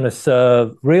 is going to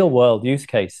serve real world use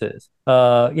cases,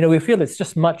 we feel it's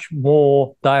just much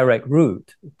more direct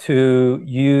route to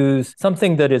use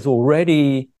something that is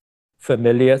already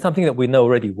familiar, something that we know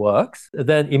already works,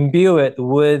 then imbue it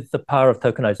with the power of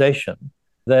tokenization,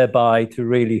 thereby to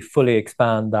really fully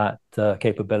expand that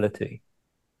capability.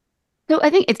 So I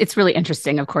think it's really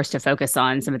interesting, of course, to focus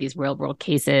on some of these real world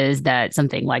cases that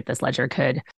something like this ledger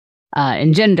could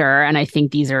engender. And I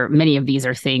think many of these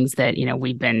are things that,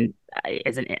 we've been, I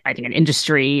think an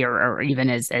industry or even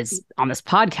as on this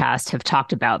podcast have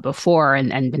talked about before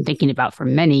and been thinking about for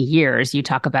many years. You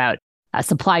talk about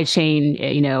supply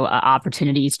chain,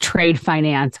 opportunities, trade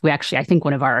finance. I think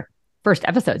one of our first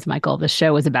episodes, Michael, the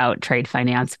show was about trade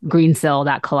finance, Greensill,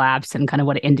 that collapse, and kind of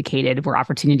what it indicated were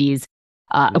opportunities.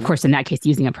 Of course, in that case,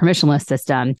 using a permissionless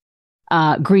system.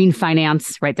 Green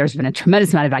finance, right? There's been a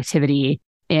tremendous amount of activity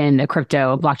in the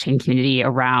crypto blockchain community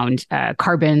around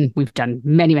carbon. We've done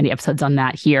many, many episodes on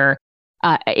that here.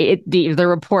 The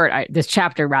report, this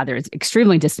chapter rather, is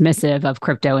extremely dismissive of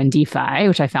crypto and DeFi,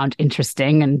 which I found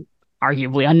interesting and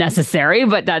arguably unnecessary,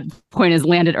 but that point is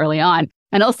landed early on,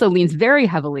 and also leans very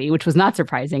heavily, which was not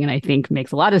surprising and I think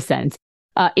makes a lot of sense,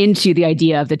 into the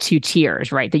idea of the two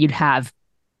tiers, right? That you'd have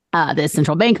the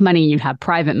central bank money, you'd have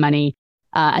private money,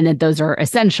 and that those are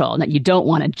essential, and that you don't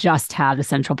want to just have the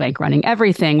central bank running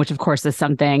everything, which of course is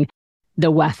something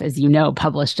the WEF, as you know,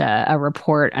 published a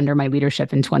report under my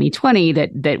leadership in 2020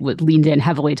 that leaned in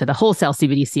heavily to the wholesale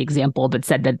CBDC example, but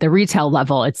said that the retail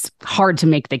level, it's hard to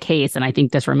make the case, and I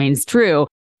think this remains true,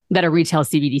 that a retail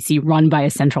CBDC run by a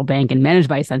central bank and managed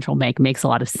by a central bank makes a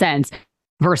lot of sense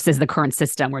versus the current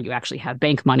system where you actually have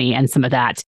bank money and some of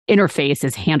that interface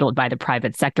is handled by the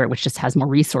private sector, which just has more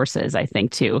resources, I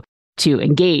think, to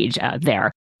engage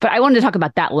there. But I wanted to talk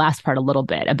about that last part a little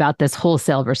bit, about this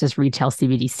wholesale versus retail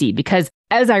CBDC, because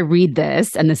as I read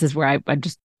this, and this is where I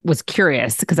just was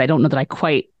curious, because I don't know that I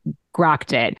quite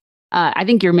grokked it, I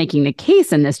think you're making the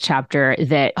case in this chapter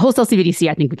that wholesale CBDC,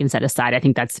 I think we can set aside. I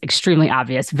think that's extremely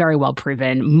obvious, very well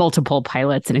proven, multiple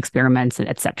pilots and experiments,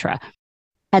 et cetera.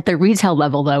 At the retail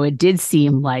level, though, it did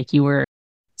seem like you were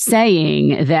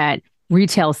saying that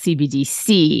retail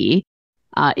CBDC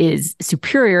is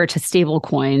superior to stable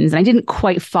coins. And I didn't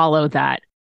quite follow that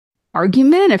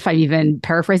argument, if I'm even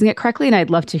paraphrasing it correctly. And I'd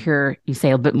love to hear you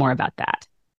say a bit more about that.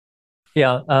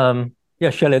 Yeah,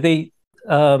 Shelley.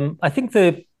 I think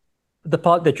the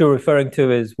part that you're referring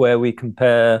to is where we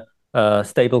compare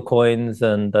stable coins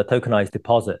and tokenized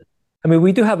deposit. I mean,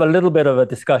 we do have a little bit of a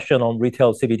discussion on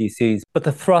retail CBDCs, but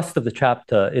the thrust of the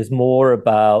chapter is more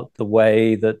about the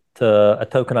way that a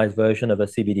tokenized version of a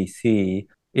CBDC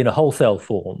in a wholesale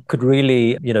form could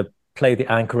really, play the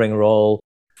anchoring role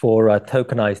for a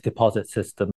tokenized deposit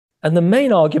system. And the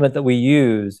main argument that we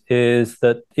use is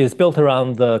built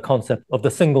around the concept of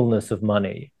the singleness of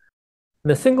money.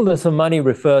 And the singleness of money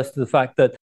refers to the fact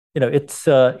that,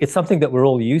 it's something that we're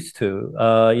all used to,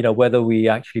 whether we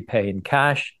actually pay in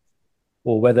cash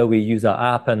or whether we use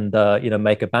our app and,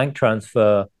 make a bank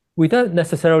transfer. We don't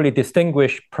necessarily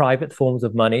distinguish private forms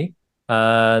of money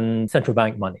and central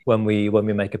bank money when we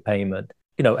make a payment.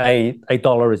 A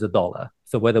dollar is a dollar.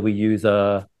 So whether we use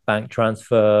a bank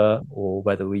transfer or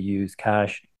whether we use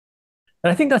cash.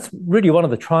 And I think that's really one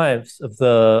of the triumphs of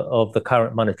the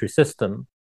current monetary system.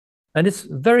 And it's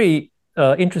very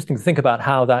interesting to think about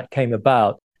how that came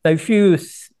about. Now, if you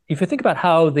think about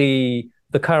how the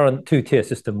current two-tier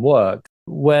system worked,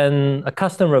 when a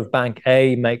customer of Bank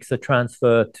A makes a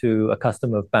transfer to a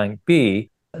customer of Bank B,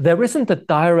 there isn't a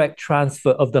direct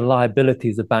transfer of the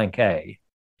liabilities of Bank A,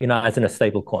 as in a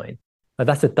stable coin. And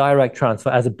that's a direct transfer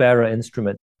as a bearer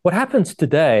instrument. What happens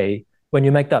today when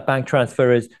you make that bank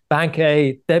transfer is Bank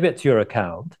A debits your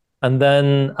account and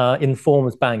then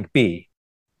informs Bank B.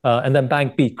 And then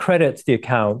Bank B credits the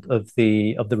account of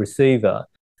the receiver.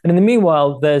 And in the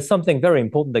meanwhile, there's something very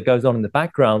important that goes on in the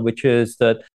background, which is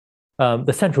that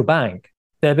the central bank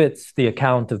debits the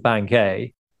account of Bank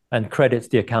A and credits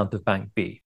the account of Bank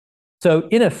B. So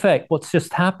in effect, what's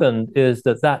just happened is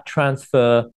that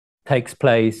transfer takes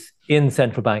place in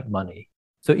central bank money.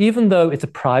 So even though it's a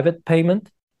private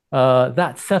payment,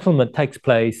 that settlement takes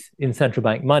place in central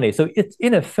bank money. So it's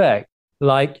in effect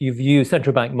like you've used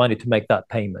central bank money to make that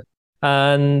payment.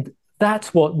 And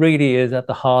that's what really is at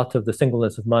the heart of the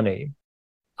singleness of money.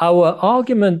 Our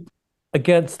argument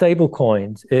against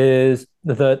stablecoins is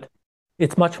that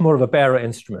it's much more of a bearer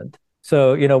instrument.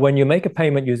 So, when you make a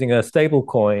payment using a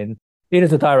stablecoin, it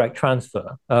is a direct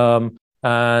transfer. So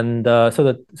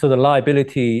the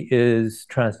liability is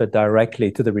transferred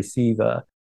directly to the receiver.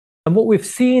 And what we've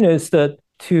seen is that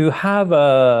to have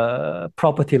a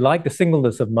property like the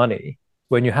singleness of money,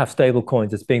 when you have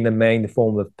stablecoins as being the main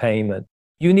form of payment,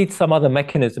 you need some other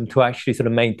mechanism to actually sort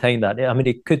of maintain that. I mean,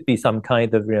 it could be some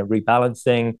kind of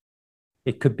rebalancing.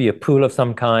 It could be a pool of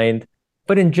some kind.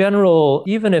 But in general,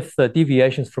 even if the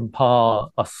deviations from par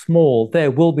are small, there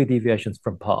will be deviations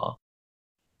from par.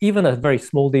 Even a very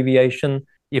small deviation,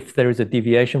 if there is a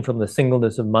deviation from the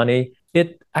singleness of money,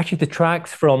 it actually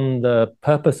detracts from the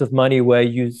purpose of money, where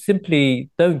you simply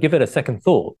don't give it a second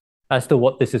thought as to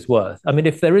what this is worth. I mean,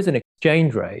 if there is an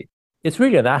exchange rate, it's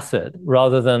really an asset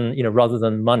rather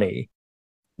than money.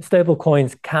 Stable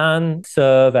coins can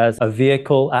serve as a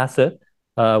vehicle asset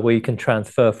where you can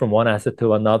transfer from one asset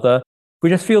to another. We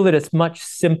just feel that it's much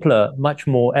simpler, much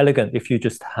more elegant if you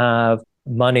just have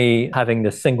money having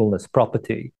the singleness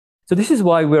property. So this is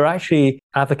why we're actually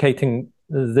advocating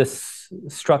this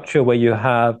structure where you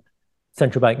have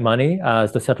central bank money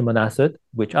as the settlement asset,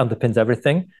 which underpins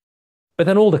everything. But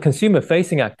then all the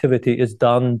consumer-facing activity is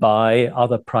done by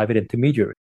other private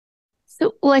intermediaries.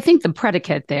 So, well, I think the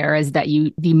predicate there is that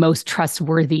the most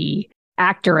trustworthy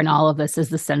actor in all of this is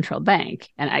the central bank.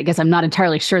 And I guess I'm not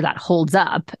entirely sure that holds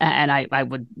up. And I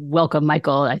would welcome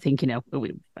Michael. I think,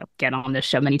 we get on this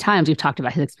show many times. We've talked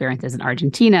about his experiences in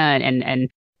Argentina and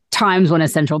times when a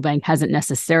central bank hasn't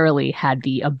necessarily had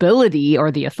the ability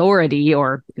or the authority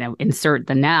or, insert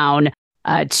the noun,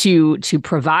 to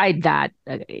provide that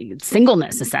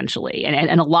singleness, essentially.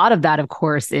 And a lot of that, of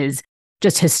course, is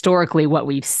just historically what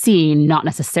we've seen, not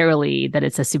necessarily that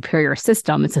it's a superior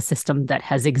system. It's a system that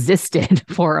has existed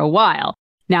for a while.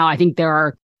 Now, I think there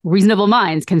are reasonable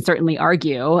minds can certainly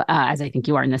argue, as I think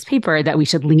you are in this paper, that we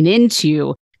should lean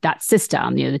into that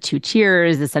system, the two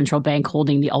tiers, the central bank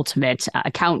holding the ultimate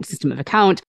system of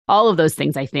account. All of those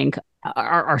things, I think,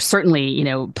 are certainly,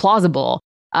 plausible.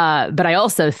 But I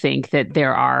also think that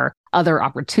there are other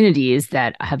opportunities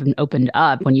that have been opened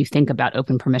up when you think about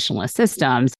open permissionless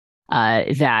systems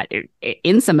that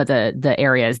in some of the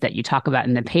areas that you talk about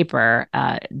in the paper,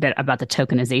 that about the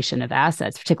tokenization of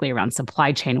assets, particularly around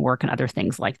supply chain work and other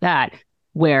things like that,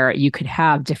 where you could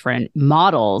have different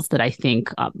models that I think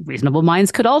reasonable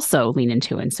minds could also lean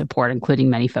into and support, including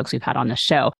many folks we've had on the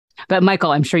show. But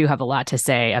Michael, I'm sure you have a lot to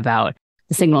say about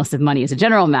the singleness of money as a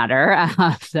general matter.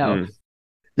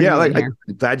 Yeah, I'm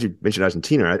glad you mentioned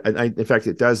Argentina. In fact,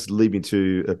 it does lead me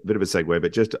to a bit of a segue,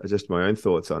 but just my own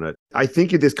thoughts on it. I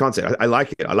think in this concept, I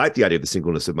like it. I like the idea of the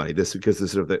singleness of money. This because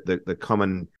there's sort of the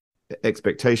common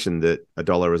expectation that a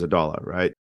dollar is a dollar,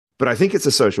 right? But I think it's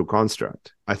a social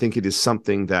construct. I think it is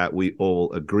something that we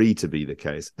all agree to be the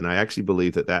case. And I actually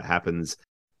believe that happens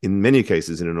in many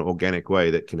cases in an organic way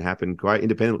that can happen quite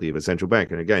independently of a central bank.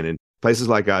 And again, in places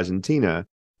like Argentina,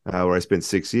 where I spent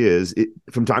 6 years,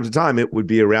 from time to time, it would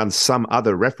be around some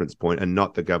other reference point and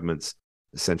not the government's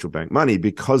central bank money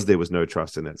because there was no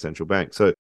trust in that central bank.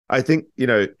 So I think, in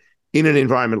an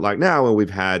environment like now where we've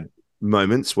had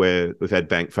moments where we've had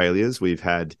bank failures, we've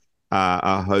had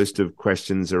a host of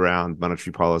questions around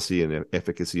monetary policy and the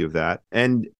efficacy of that,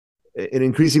 and an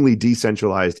increasingly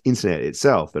decentralized internet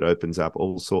itself that opens up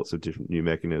all sorts of different new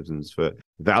mechanisms for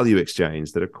value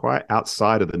exchange that are quite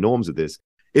outside of the norms of this.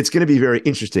 It's going to be very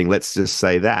interesting, let's just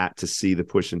say that, to see the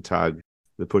push and tug,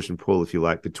 the push and pull, if you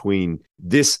like, between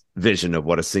this vision of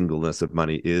what a singleness of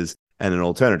money is and an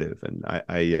alternative. And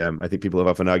I think people have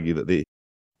often argued that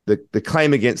the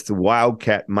claim against the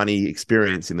wildcat money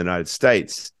experience in the United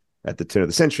States at the turn of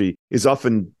the century is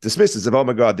often dismissed as, oh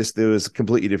my God, there was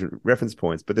completely different reference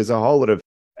points. But there's a whole lot of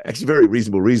actually very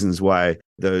reasonable reasons why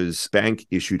those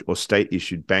bank-issued or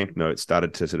state-issued banknotes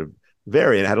started to sort of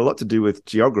vary. And it had a lot to do with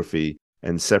geography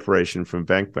and separation from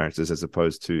bank branches as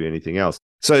opposed to anything else.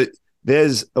 So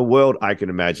there's a world I can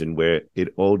imagine where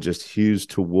it all just hews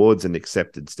towards an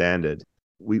accepted standard.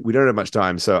 We don't have much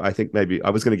time, so I think maybe I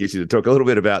was going to get you to talk a little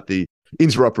bit about the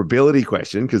interoperability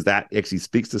question, because that actually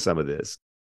speaks to some of this.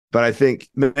 But I think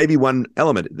maybe one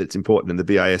element that's important in the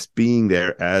BIS being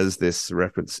there as this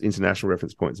international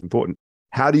reference point is important.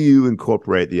 How do you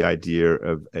incorporate the idea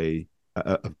of a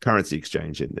currency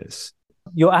exchange in this?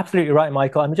 You're absolutely right,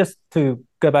 Michael. I mean, just to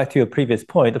go back to your previous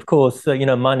point, of course,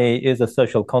 money is a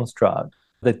social construct.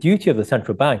 The duty of the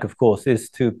central bank, of course, is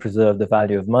to preserve the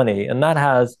value of money. And that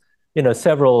has,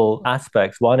 several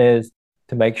aspects. One is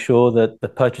to make sure that the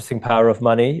purchasing power of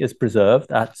money is preserved.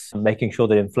 That's making sure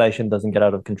that inflation doesn't get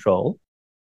out of control.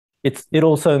 It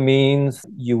also means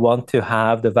you want to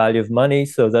have the value of money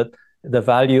so that the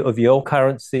value of your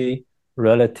currency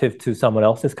relative to someone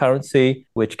else's currency,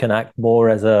 which can act more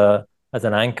as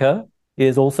an anchor,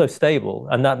 is also stable.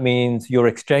 And that means your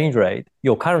exchange rate,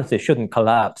 your currency shouldn't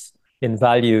collapse in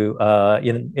value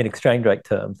in exchange rate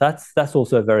terms. That's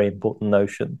also a very important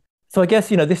notion. So I guess,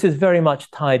 this is very much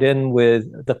tied in with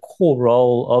the core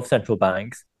role of central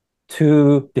banks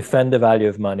to defend the value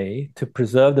of money, to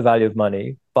preserve the value of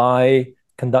money by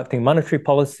conducting monetary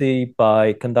policy,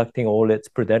 by conducting all its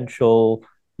prudential,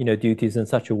 duties in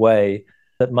such a way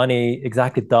that money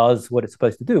exactly does what it's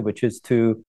supposed to do, which is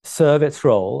to serve its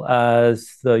role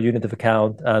as the unit of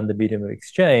account and the medium of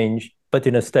exchange, but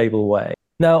in a stable way.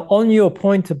 Now, on your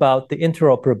point about the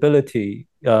interoperability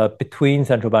between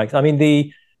central banks, I mean,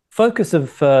 the focus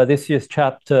of this year's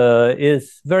chapter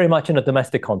is very much in a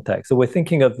domestic context. So we're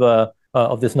thinking of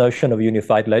this notion of a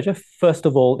unified ledger, first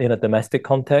of all, in a domestic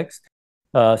context.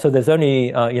 So there's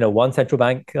only, one central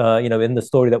bank, in the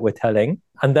story that we're telling.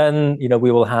 And then,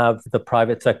 we will have the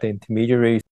private sector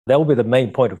intermediaries. That will be the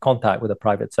main point of contact with the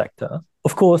private sector.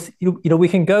 Of course, we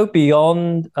can go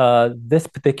beyond this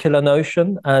particular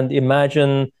notion and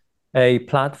imagine a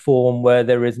platform where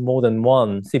there is more than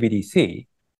one CBDC.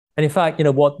 And in fact,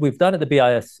 what we've done at the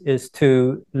BIS is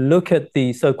to look at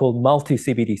the so-called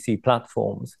multi-CBDC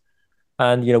platforms.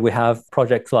 And, we have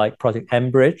projects like Project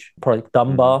Enbridge, Project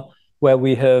Dunbar, where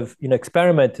we have,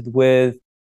 experimented with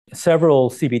several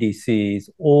CBDCs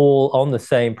all on the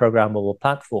same programmable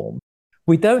platform.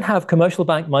 We don't have commercial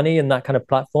bank money in that kind of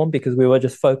platform because we were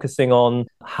just focusing on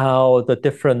how the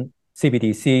different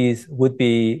CBDCs would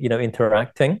be,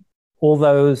 interacting. All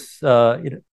those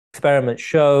experiments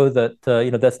show that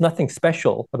there's nothing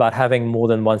special about having more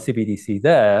than one CBDC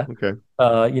there. Okay.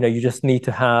 You just need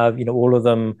to have all of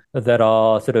them that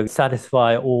are sort of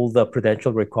satisfy all the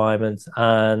prudential requirements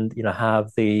and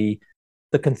have the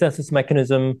consensus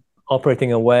mechanism operating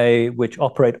in a way which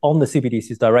operate on the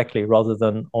CBDCs directly rather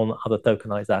than on other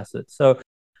tokenized assets. So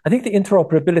I think the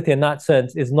interoperability in that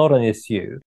sense is not an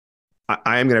issue.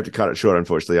 I am going to have to cut it short,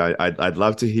 unfortunately. I'd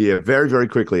love to hear very, very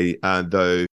quickly,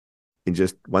 though, in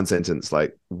just one sentence,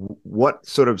 like what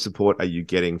sort of support are you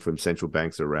getting from central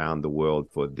banks around the world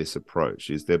for this approach?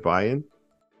 Is there buy-in?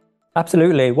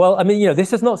 Absolutely. Well, I mean,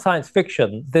 this is not science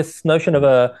fiction. This notion of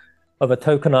a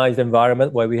tokenized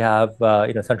environment where we have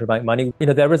central bank money.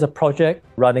 There is a project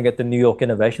running at the New York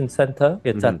Innovation Center.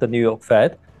 It's at the New York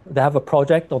Fed. They have a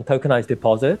project on tokenized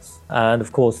deposits, and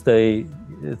of course, the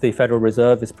Federal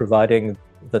Reserve is providing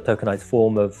the tokenized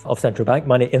form of central bank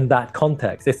money in that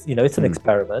context. It's an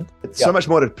experiment. It's so much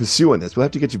more to pursue in this. We'll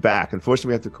have to get you back. Unfortunately,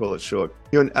 we have to call it short.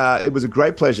 It was a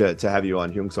great pleasure to have you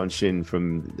on. Hyung-Son Shin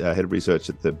from Head of Research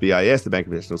at the BIS, the Bank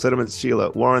of International Settlements. Sheila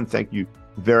Warren, thank you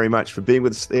very much for being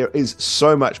with us. There is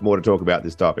so much more to talk about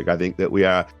this topic. I think that we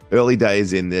are early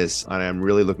days in this, and I'm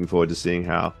really looking forward to seeing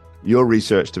how your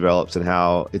research develops and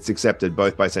how it's accepted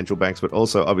both by central banks, but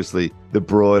also obviously the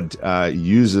broad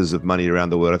users of money around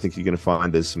the world. I think you're going to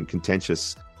find there's some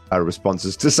contentious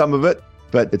responses to some of it,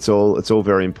 but it's all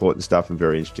very important stuff and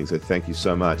very interesting. So thank you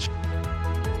so much.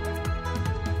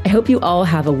 I hope you all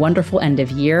have a wonderful end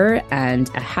of year and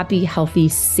a happy, healthy,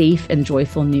 safe, and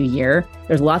joyful new year.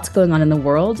 There's lots going on in the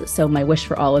world, so my wish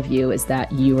for all of you is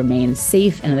that you remain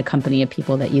safe and in the company of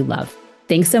people that you love.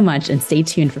 Thanks so much, and stay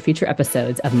tuned for future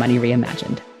episodes of Money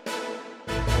Reimagined.